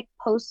static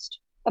post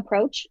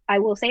approach. I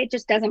will say it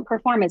just doesn't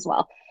perform as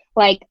well.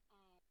 Like,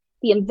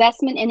 the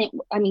investment in it,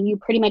 I mean, you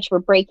pretty much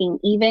were breaking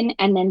even.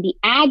 And then the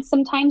ads,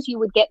 sometimes you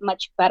would get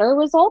much better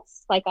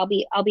results. Like, I'll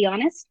be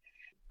honest.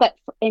 But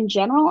in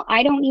general,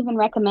 I don't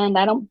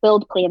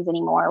build plans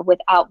anymore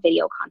without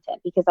video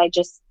content, because I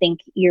just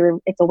think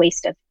it's a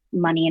waste of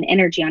money and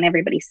energy on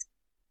everybody's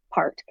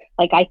part.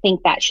 Like, I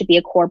think that should be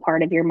a core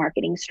part of your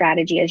marketing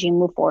strategy as you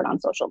move forward on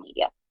social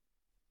media.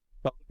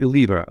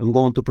 Believer, I'm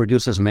going to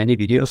produce as many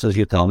videos as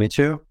you tell me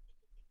to.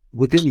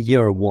 Within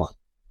year one,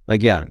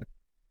 again,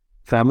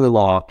 family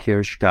law here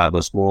in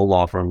Chicago, small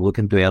law firm,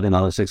 looking to add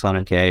another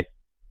 $600K.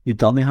 You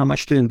tell me how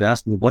much to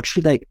invest and what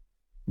should I,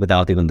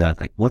 without even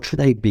that, like, what should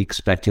I be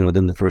expecting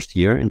within the first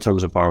year in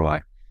terms of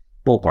ROI?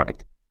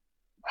 Ballpark.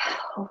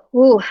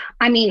 Ooh,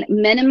 I mean,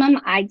 minimum,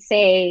 I'd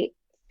say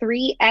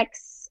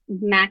 3x.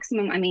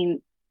 Maximum, I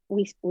mean,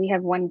 we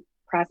have one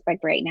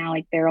prospect right now,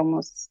 like they're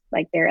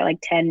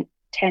like 10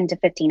 to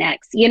 15x,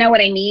 you know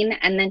what I mean?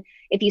 And then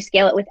if you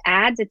scale it with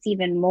ads, it's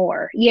even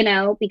more,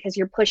 because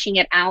you're pushing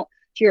it out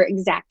to your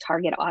exact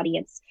target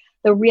audience.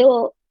 The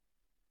real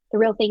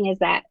thing is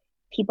that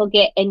people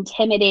get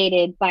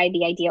intimidated by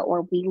the idea,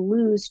 or we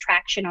lose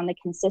traction on the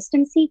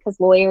consistency, because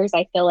lawyers,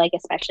 I feel like,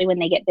 especially when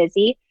they get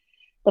busy,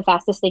 the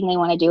fastest thing they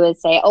want to do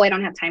is say, oh, I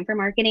don't have time for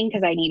marketing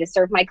because I need to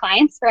serve my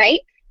clients,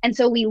 right? And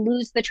so we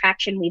lose the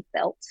traction we've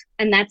built.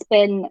 And that's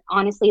been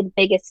honestly the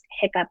biggest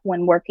hiccup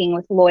when working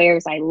with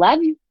lawyers. I love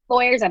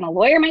lawyers. I'm a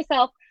lawyer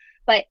myself,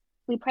 but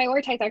we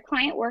prioritize our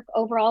client work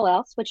over all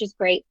else, which is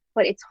great.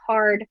 But it's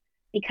hard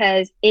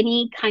because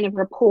any kind of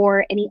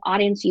rapport, any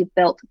audience you've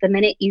built, the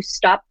minute you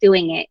stop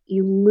doing it,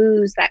 you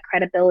lose that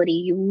credibility,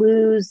 you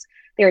lose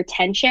their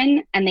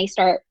attention, and they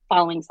start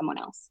following someone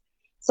else.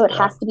 So it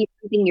has to be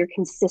something you're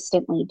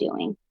consistently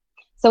doing.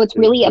 So it's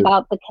really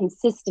about the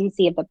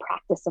consistency of the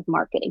practice of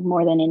marketing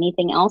more than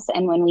anything else.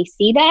 And when we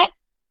see that,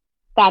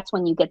 that's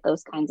when you get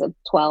those kinds of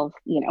 12,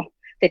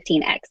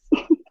 15x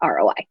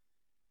ROI.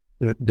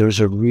 There's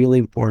a really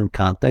important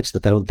context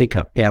that I don't think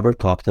I've ever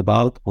talked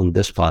about on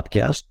this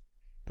podcast,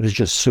 but it's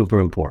just super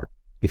important.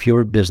 If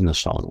you're a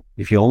business owner,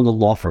 if you own a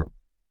law firm,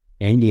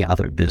 any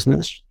other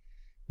business,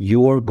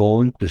 you are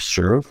going to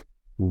serve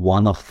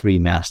one of three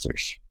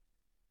masters.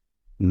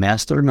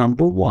 Master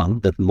number one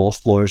that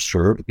most lawyers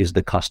serve is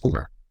the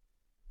customer.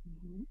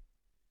 Mm-hmm.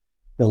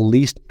 The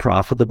least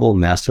profitable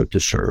master to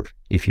serve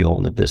if you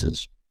own a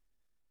business.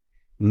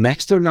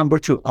 Master number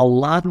two, a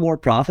lot more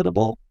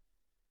profitable,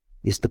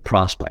 is the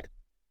prospect.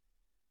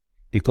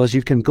 Because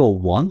you can go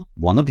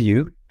one of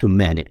you to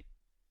many.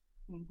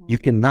 Mm-hmm. You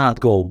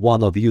cannot go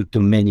one of you to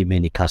many,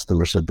 many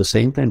customers at the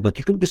same time, but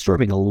you can be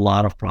serving a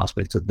lot of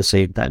prospects at the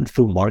same time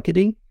through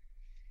marketing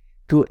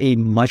to a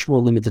much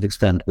more limited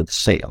extent with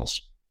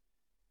sales.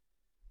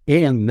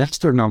 And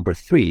master number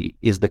three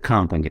is the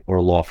company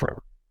or law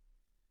firm.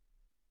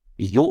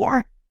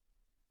 Your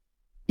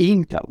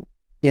income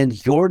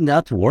and your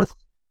net worth,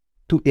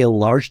 to a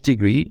large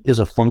degree, is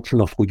a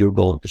function of who you're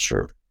going to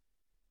serve.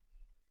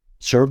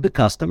 Serve the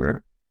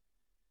customer,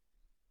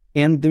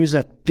 and there's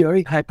a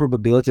very high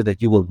probability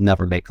that you will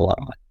never make a lot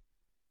of money.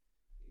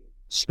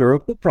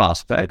 Serve the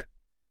prospect,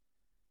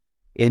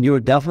 and you're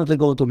definitely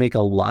going to make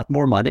a lot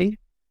more money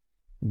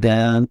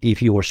than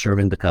if you were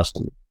serving the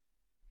customer.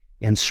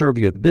 And serve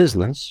your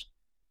business.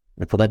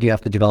 And for that, you have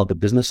to develop a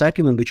business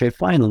acumen, which I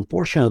find,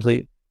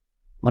 unfortunately,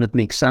 when it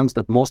makes sense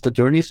that most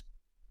attorneys,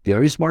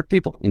 very smart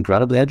people,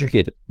 incredibly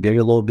educated,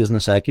 very low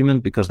business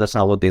acumen, because that's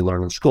not what they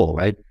learn in school,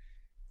 right?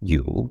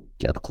 You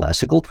get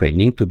classical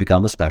training to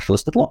become a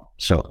specialist at law.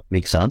 So it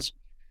makes sense.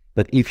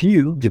 But if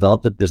you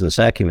develop the business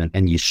acumen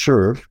and you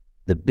serve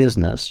the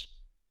business,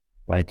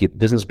 right, your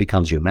business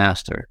becomes your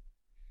master.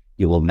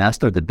 You will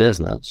master the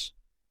business,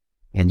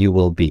 and you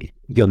will be,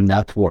 your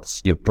net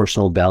worth, your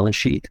personal balance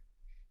sheet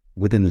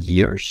within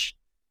years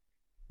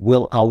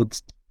will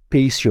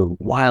outpace your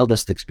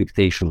wildest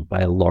expectation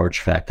by a large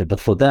factor. But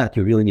for that,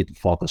 you really need to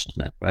focus on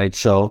that, right?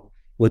 So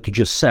what you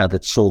just said,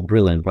 it's so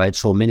brilliant, right?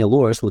 So many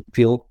lawyers would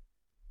feel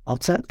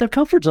outside their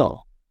comfort zone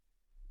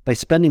by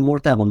spending more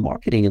time on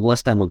marketing and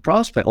less time on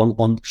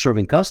on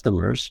serving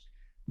customers.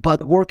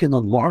 But working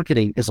on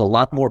marketing is a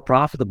lot more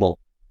profitable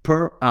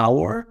per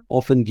hour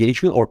of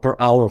engagement or per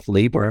hour of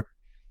labor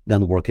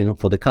than working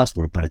for the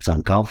customer. But it's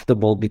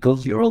uncomfortable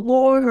because you're a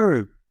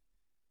lawyer.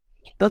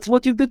 That's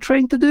what you've been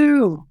trained to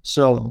do.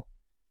 So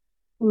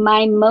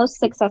My most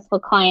successful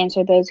clients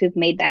are those who've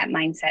made that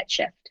mindset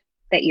shift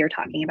that you're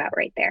talking about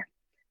right there.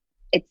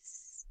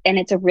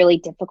 It's a really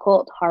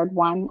difficult, hard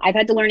one. I've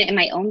had to learn it in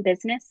my own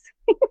business.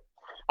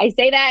 I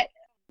say that,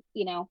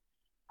 you know,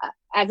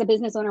 as a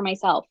business owner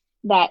myself,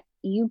 that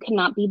you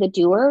cannot be the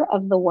doer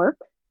of the work.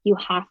 You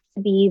have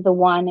to be the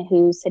one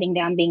who's sitting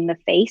down being the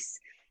face.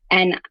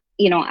 And,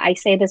 I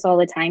say this all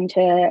the time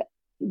to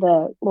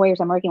the lawyers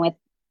I'm working with.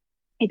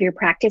 If you're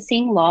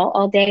practicing law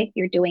all day,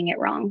 you're doing it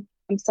wrong.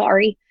 I'm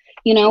sorry.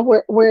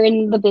 We're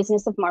in the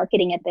business of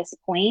marketing at this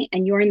point,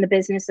 and you're in the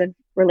business of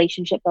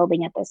relationship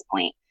building at this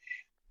point.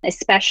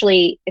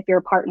 Especially if you're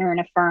a partner in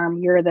a firm,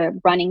 you're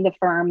running the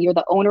firm, you're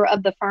the owner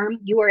of the firm,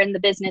 you are in the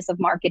business of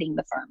marketing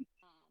the firm.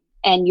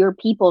 And your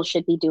people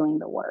should be doing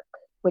the work,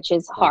 which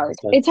is hard.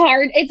 It's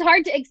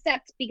hard to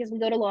accept because we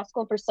go to law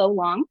school for so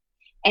long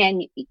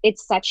and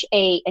it's such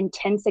a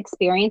intense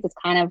experience.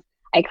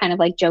 I kind of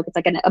like joke, it's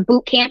like a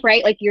boot camp,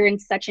 right? Like you're in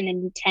such an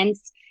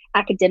intense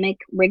academic,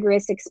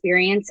 rigorous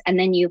experience. And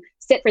then you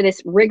sit for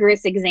this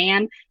rigorous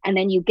exam and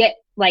then you get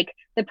like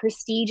the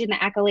prestige and the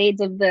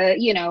accolades of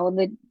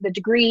the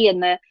degree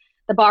and the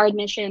bar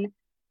admission.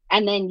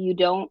 And then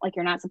you're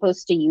not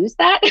supposed to use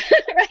that,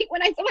 right?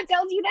 When someone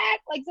tells you that,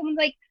 like someone's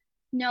like,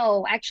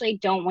 no, actually, I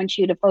don't want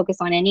you to focus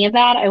on any of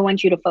that. I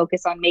want you to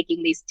focus on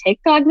making these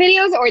TikTok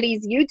videos or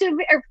these YouTube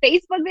or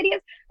Facebook videos.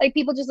 Like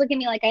people just look at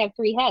me like I have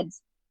three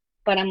heads.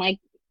 But I'm like,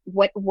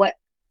 what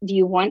do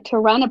you want to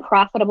run a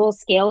profitable,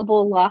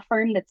 scalable law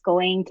firm that's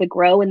going to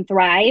grow and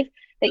thrive,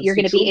 that you're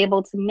going to be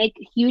able to make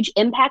huge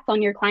impact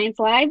on your clients'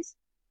 lives?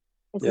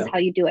 This is how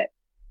you do it.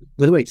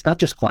 By the way, it's not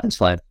just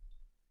clients' life.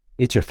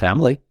 It's your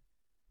family.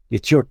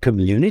 It's your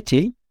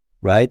community,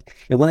 right?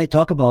 And when I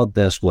talk about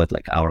this with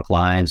like our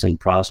clients and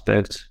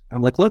prospects,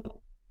 I'm like, look,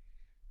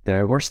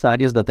 there were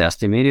studies that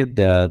estimated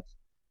that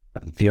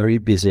a very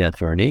busy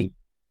attorney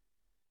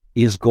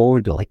is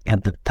going to, like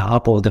at the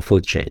top of the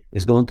food chain,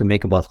 is going to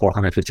make about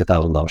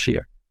 $450,000 a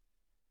year.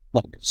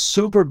 Like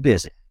super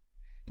busy.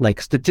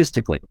 Like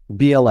statistically,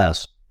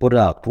 BLS put it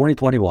out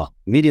 2021,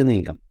 median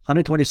income,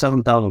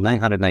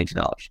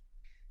 $127,990.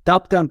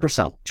 Top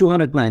 10%,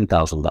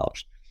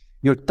 $209,000.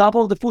 You're top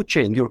of the food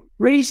chain. You're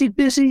crazy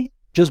busy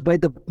just by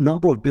the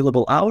number of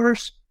billable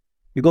hours.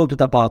 You go to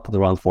top out at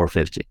around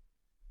 450.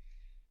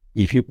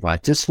 If you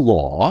practice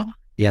law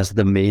as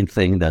the main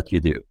thing that you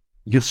do,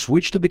 you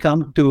switch to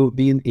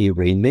being a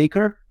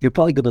rainmaker, you're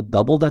probably going to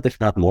double that,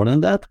 if not more than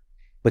that.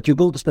 But you're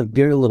going to spend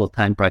very little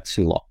time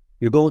practicing law.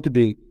 You're going to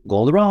be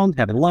going around,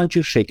 having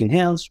lunches, shaking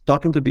hands,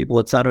 talking to people,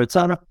 etc.,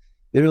 etc.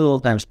 Very little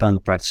time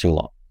spent practicing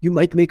law. You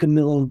might make $1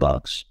 million.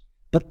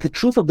 But the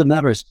truth of the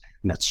matter is,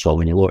 I met so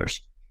many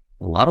lawyers.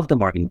 A lot of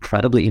them are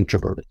incredibly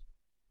introverted.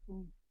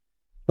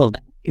 Well,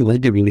 it would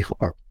be really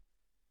hard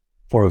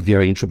for a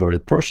very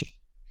introverted person.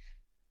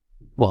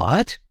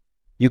 But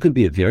you can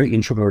be a very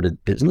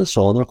introverted business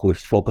owner who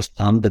is focused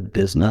on the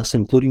business,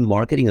 including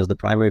marketing as the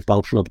primary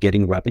function of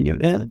getting revenue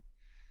in,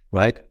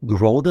 right?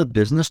 Grow the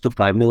business to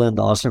 $5 million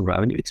in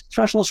revenue. It's a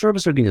professional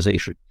service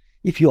organization.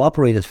 If you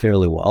operate it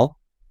fairly well,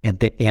 at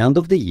the end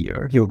of the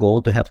year, you're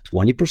going to have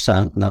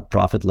 20% net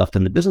profit left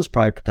in the business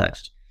prior to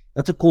tax.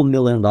 That's a cool $1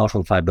 million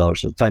from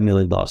 $5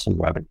 million in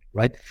revenue,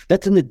 right?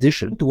 That's in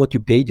addition to what you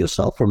paid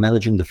yourself for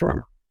managing the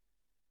firm.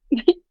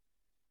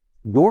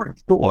 Your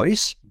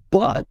choice,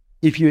 but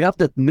if you have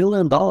that $1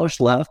 million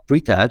left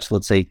pre-tax,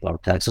 let's say our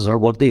taxes are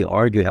what they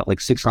are, you have like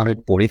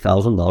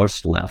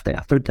 $640,000 left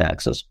after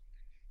taxes.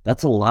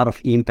 That's a lot of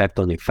impact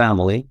on your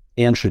family,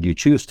 and should you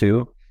choose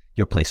to,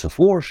 your place of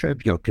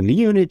worship, your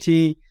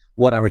community,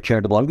 whatever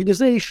charitable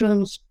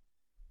organizations,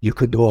 you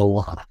could do a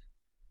lot.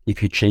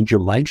 If you change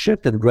your mind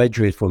shift and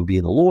graduate from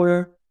being a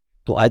lawyer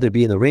to either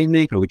being a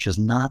rainmaker, which is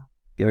not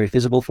very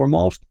feasible for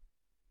most,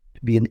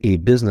 to being a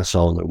business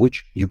owner,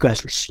 which you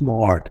guys are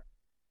smart.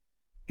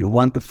 You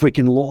want the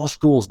freaking law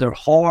schools, they're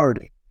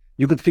hard.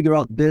 You can figure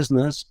out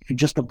business if you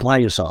just apply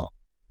yourself.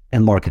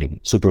 And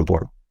marketing, super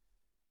important.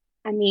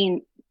 I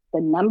mean, the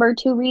number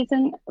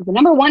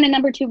one and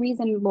number two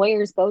reason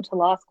lawyers go to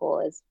law school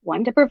is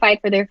 1, to provide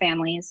for their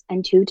families,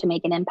 and 2, to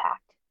make an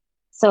impact.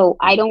 So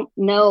I don't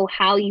know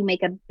how you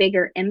make a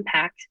bigger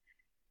impact.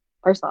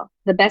 First of all,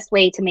 the best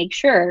way to make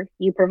sure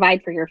you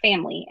provide for your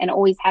family and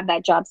always have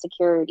that job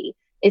security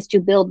is to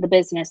build the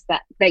business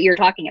that you're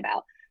talking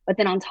about. But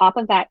then on top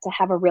of that, to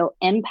have a real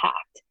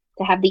impact,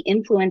 to have the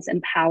influence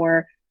and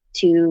power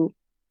to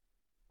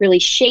really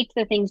shape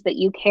the things that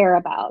you care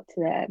about,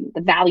 the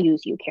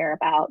values you care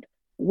about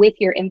with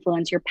your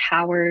influence, your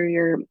power,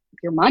 your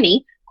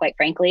money, quite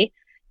frankly,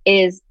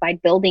 is by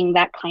building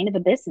that kind of a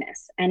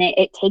business. And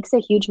it takes a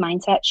huge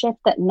mindset shift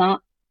that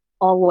not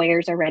all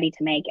lawyers are ready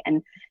to make.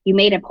 And you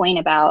made a point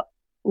about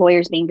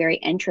lawyers being very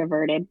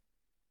introverted.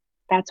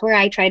 That's where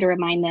I try to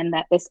remind them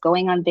that this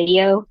going on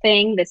video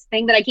thing, this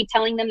thing that I keep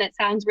telling them that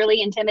sounds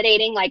really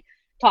intimidating, like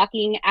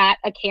talking at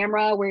a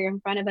camera where you're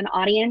in front of an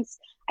audience,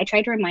 I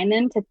try to remind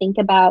them to think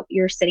about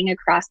you're sitting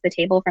across the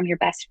table from your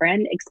best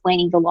friend,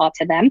 explaining the law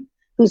to them,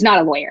 who's not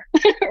a lawyer,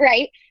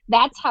 right?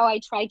 That's how I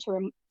try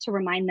to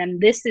remind them,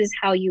 this is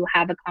how you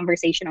have a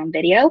conversation on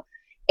video.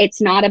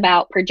 It's not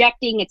about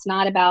projecting. It's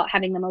not about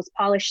having the most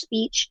polished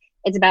speech.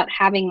 It's about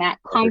having that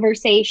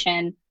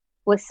conversation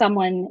with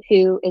someone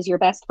who is your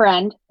best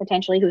friend,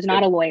 potentially, who's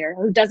not a lawyer,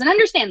 who doesn't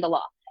understand the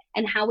law.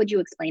 And how would you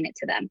explain it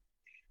to them?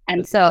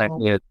 And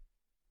so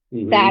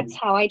that's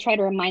how I try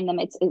to remind them.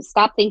 It's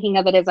stop thinking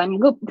of it as I'm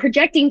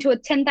projecting to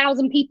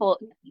 10,000 people.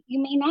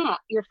 You may not.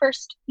 Your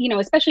first,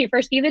 especially your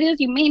first few videos,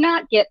 you may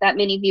not get that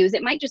many views.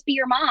 It might just be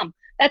your mom.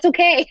 That's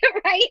okay,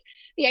 right?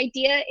 The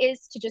idea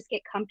is to just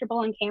get comfortable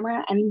on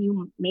camera, and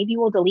you maybe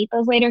will delete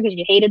those later because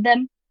you hated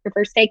them, your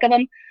first take of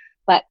them.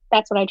 But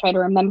that's what I try to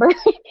remember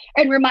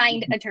and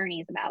remind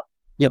attorneys about.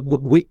 Yeah,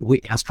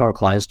 we ask our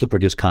clients to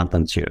produce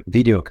content too,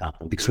 video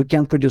content, because we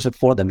can't produce it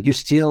for them. You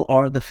still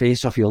are the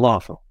face of your law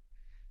firm.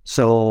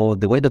 So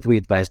the way that we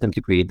advise them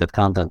to create that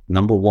content,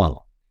 number one,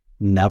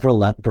 never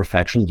let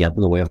perfection get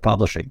in the way of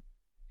publishing.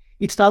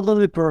 It's not going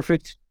to be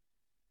perfect.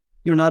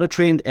 You're not a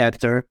trained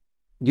actor.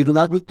 You do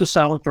not need to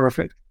sound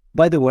perfect.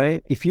 By the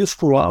way, if you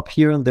screw up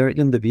here and there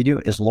in the video,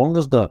 as long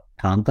as the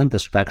content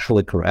is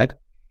factually correct,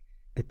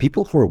 the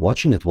people who are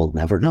watching it will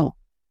never know.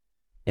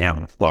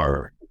 And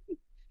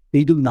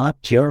they do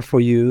not care for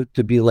you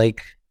to be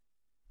like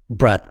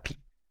Brad Pitt,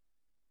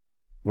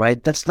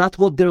 right? That's not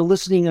what they're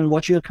listening and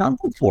watching your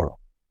content for.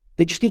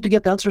 They just need to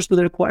get answers to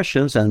their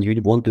questions, and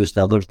you want to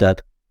establish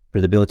that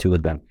credibility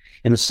with them.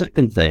 And the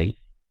second thing,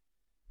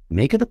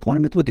 make an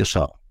appointment with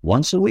yourself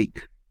once a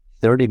week,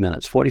 30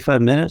 minutes,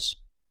 45 minutes.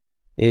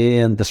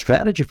 And the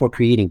strategy for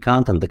creating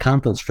content, the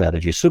content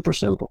strategy is super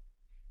simple.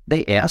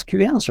 They ask,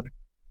 you answer.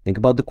 Think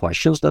about the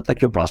questions that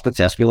like your prospects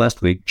asked you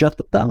last week, jot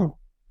them down.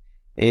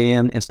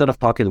 And instead of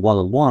talking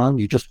one-on-one,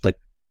 you just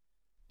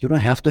you don't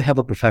have to have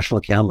a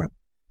professional camera.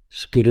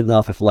 It's good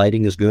enough if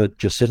lighting is good.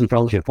 Just sit in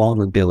front of your phone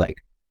and be like,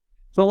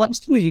 so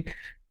last week,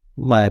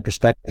 my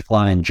prospective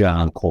client,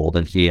 John, called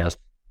and he asked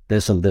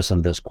this and this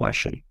and this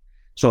question.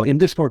 So in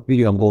this short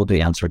video, I'm going to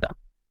answer them.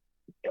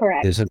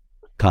 Correct. This is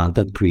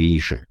content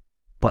creation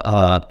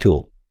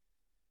tool.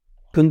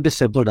 Couldn't be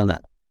simpler than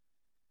that.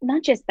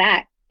 Not just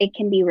that, it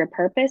can be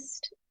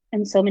repurposed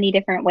in so many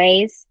different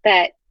ways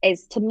that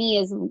is, to me,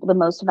 is the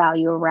most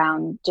value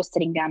around just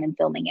sitting down and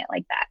filming it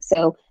like that.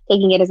 So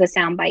taking it as a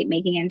soundbite,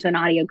 making it into an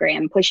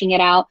audiogram, pushing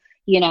it out,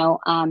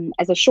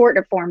 as a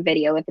shorter form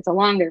video, if it's a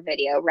longer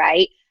video,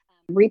 right?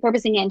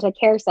 Repurposing it into a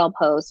carousel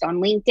post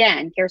on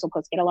LinkedIn. Carousel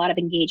posts get a lot of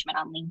engagement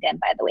on LinkedIn,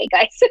 by the way,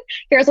 guys.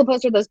 Carousel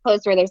posts are those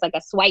posts where there's like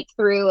a swipe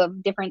through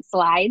of different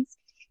slides.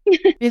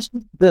 It's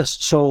this.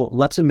 So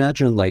let's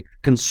imagine like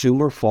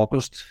consumer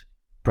focused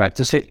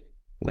practicing,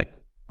 like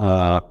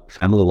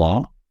family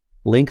law,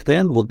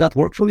 LinkedIn. Will that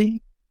work for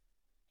me?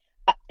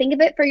 Think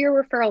of it for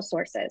your referral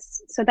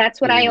sources. So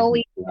that's what I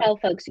always tell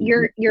folks.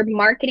 You're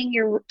marketing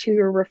to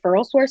your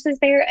referral sources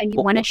there, and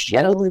you want to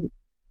show.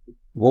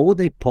 What would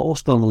they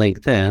post on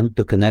LinkedIn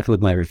to connect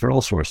with my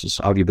referral sources?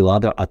 Are you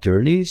other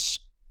attorneys,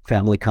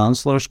 family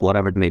counselors,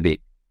 whatever it may be?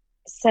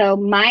 So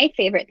my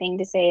favorite thing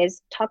to say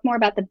is talk more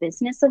about the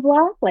business of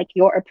law, like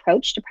your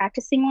approach to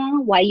practicing law,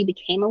 why you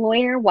became a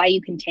lawyer, why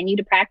you continue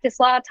to practice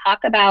law. Talk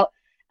about,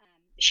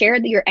 share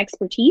your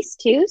expertise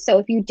too. So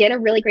if you did a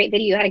really great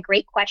video, you had a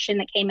great question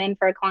that came in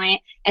for a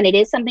client, and it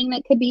is something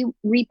that could be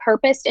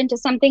repurposed into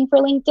something for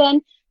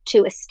LinkedIn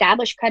to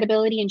establish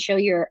credibility and show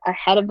you're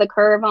ahead of the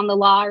curve on the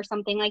law or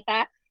something like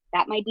that,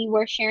 that might be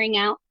worth sharing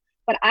out.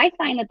 But I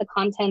find that the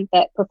content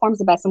that performs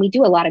the best, and we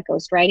do a lot of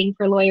ghostwriting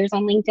for lawyers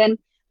on LinkedIn,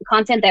 the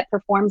content that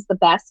performs the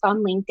best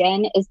on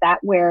LinkedIn is that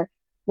where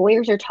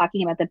lawyers are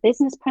talking about the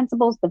business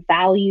principles, the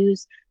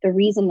values, the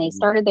reason they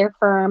started their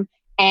firm,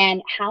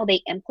 and how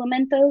they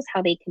implement those,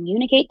 how they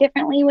communicate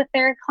differently with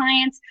their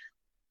clients.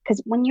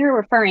 Because when you're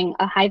referring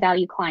a high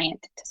value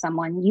client to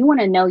someone, you want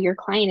to know your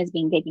client is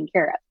being taken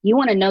care of. You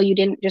want to know you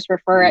didn't just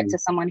refer it to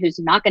someone who's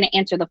not going to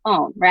answer the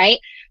phone, right?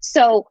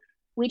 So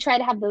we try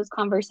to have those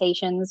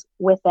conversations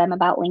with them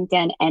about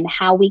LinkedIn and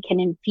how we can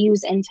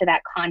infuse into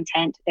that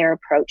content their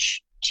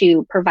approach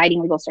to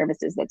providing legal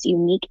services that's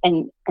unique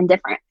and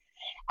different.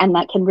 And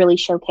that can really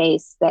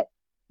showcase that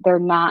they're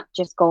not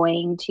just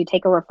going to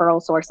take a referral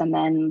source and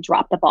then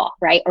drop the ball,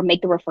 right? Or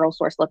make the referral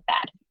source look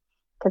bad.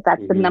 Because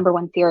that's the number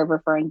one fear of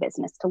referring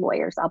business to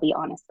lawyers, I'll be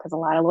honest, because a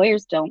lot of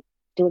lawyers don't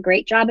do a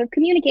great job of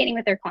communicating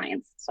with their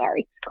clients.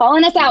 Sorry,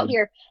 calling us out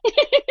here.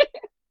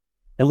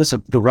 And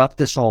listen, to wrap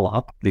this all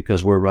up,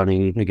 because we're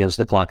running against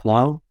the clock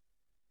now,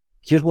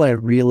 here's what I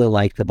really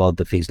liked about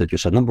the things that you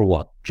said. Number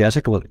one,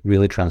 Jessica was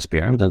really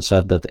transparent and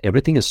said that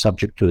everything is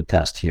subject to a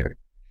test here.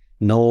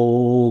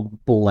 No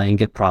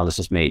blanket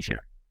promises made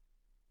here,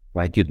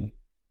 right?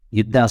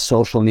 You test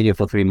social media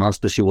for 3 months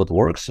to see what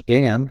works,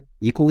 and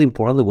equally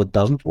importantly, what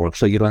doesn't work,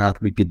 so you don't have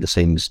to repeat the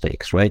same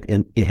mistakes, right?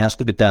 And it has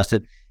to be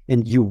tested,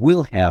 and you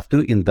will have to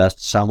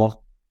invest some of,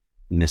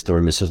 Mr.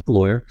 or Mrs.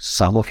 Lawyer,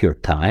 some of your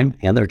time,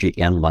 energy,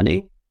 and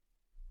money,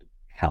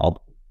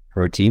 help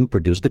her team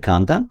produce the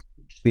content,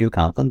 video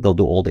content. They'll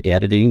do all the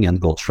editing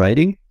and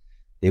ghostwriting.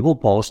 They will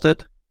post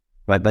it,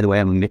 right? By the way,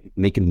 I'm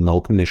making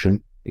no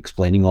commission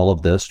explaining all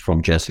of this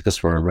from Jessica's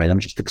firm, right? I'm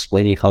just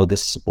explaining how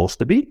this is supposed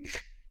to be.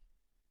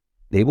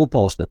 They will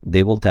post it.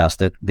 They will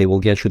test it. They will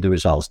get you the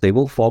results. They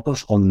will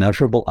focus on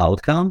measurable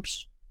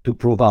outcomes to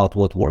prove out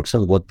what works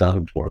and what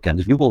doesn't work.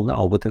 And you will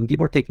know within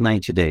give or take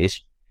 90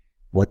 days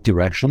what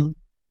direction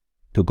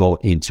to go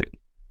into,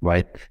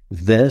 right?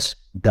 This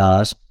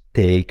does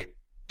take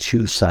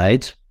two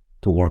sides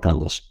to work on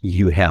this.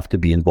 You have to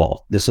be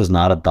involved. This is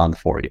not a done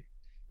for you.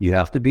 You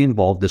have to be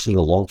involved. This is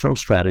a long-term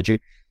strategy.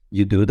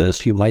 You do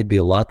this, you might be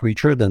a lot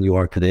richer than you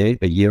are today,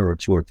 a year or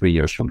 2 or 3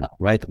 years from now,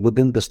 right?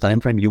 Within this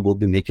time frame, you will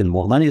be making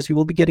more money as you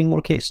will be getting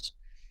more cases,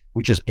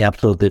 which is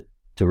absolutely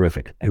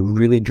terrific. I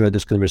really enjoyed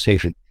this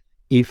conversation.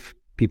 If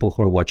people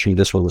who are watching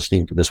this or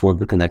listening to this want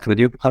to connect with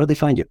you, how do they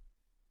find you?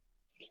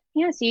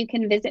 Yeah, so you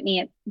can visit me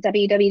at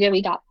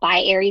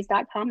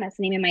www.byaries.com. That's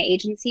the name of my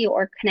agency,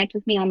 or connect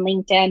with me on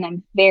LinkedIn.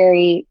 I'm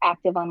very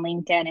active on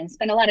LinkedIn and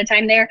spend a lot of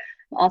time there.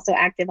 I'm also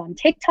active on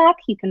TikTok.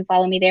 You can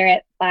follow me there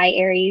at By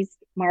Aries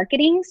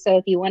Marketing. So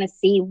if you want to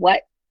see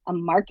what a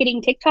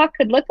marketing TikTok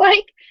could look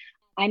like,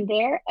 I'm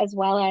there, as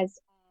well as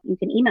you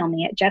can email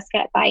me at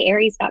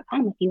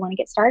jessica@byaries.com if you want to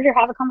get started or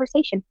have a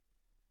conversation.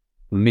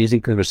 Amazing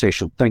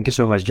conversation. Thank you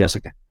so much,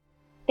 Jessica.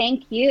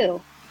 Thank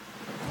you.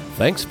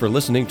 Thanks for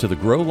listening to the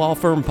Grow Law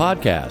Firm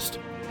podcast.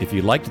 If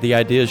you liked the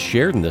ideas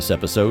shared in this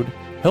episode,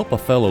 help a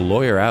fellow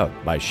lawyer out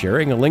by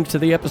sharing a link to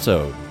the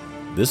episode.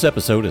 This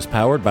episode is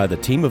powered by the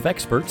team of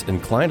experts in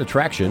client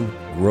attraction,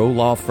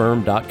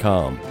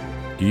 growlawfirm.com.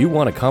 Do you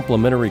want a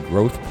complimentary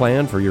growth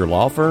plan for your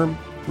law firm?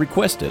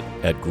 Request it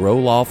at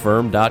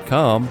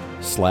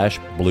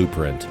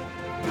growlawfirm.com/blueprint.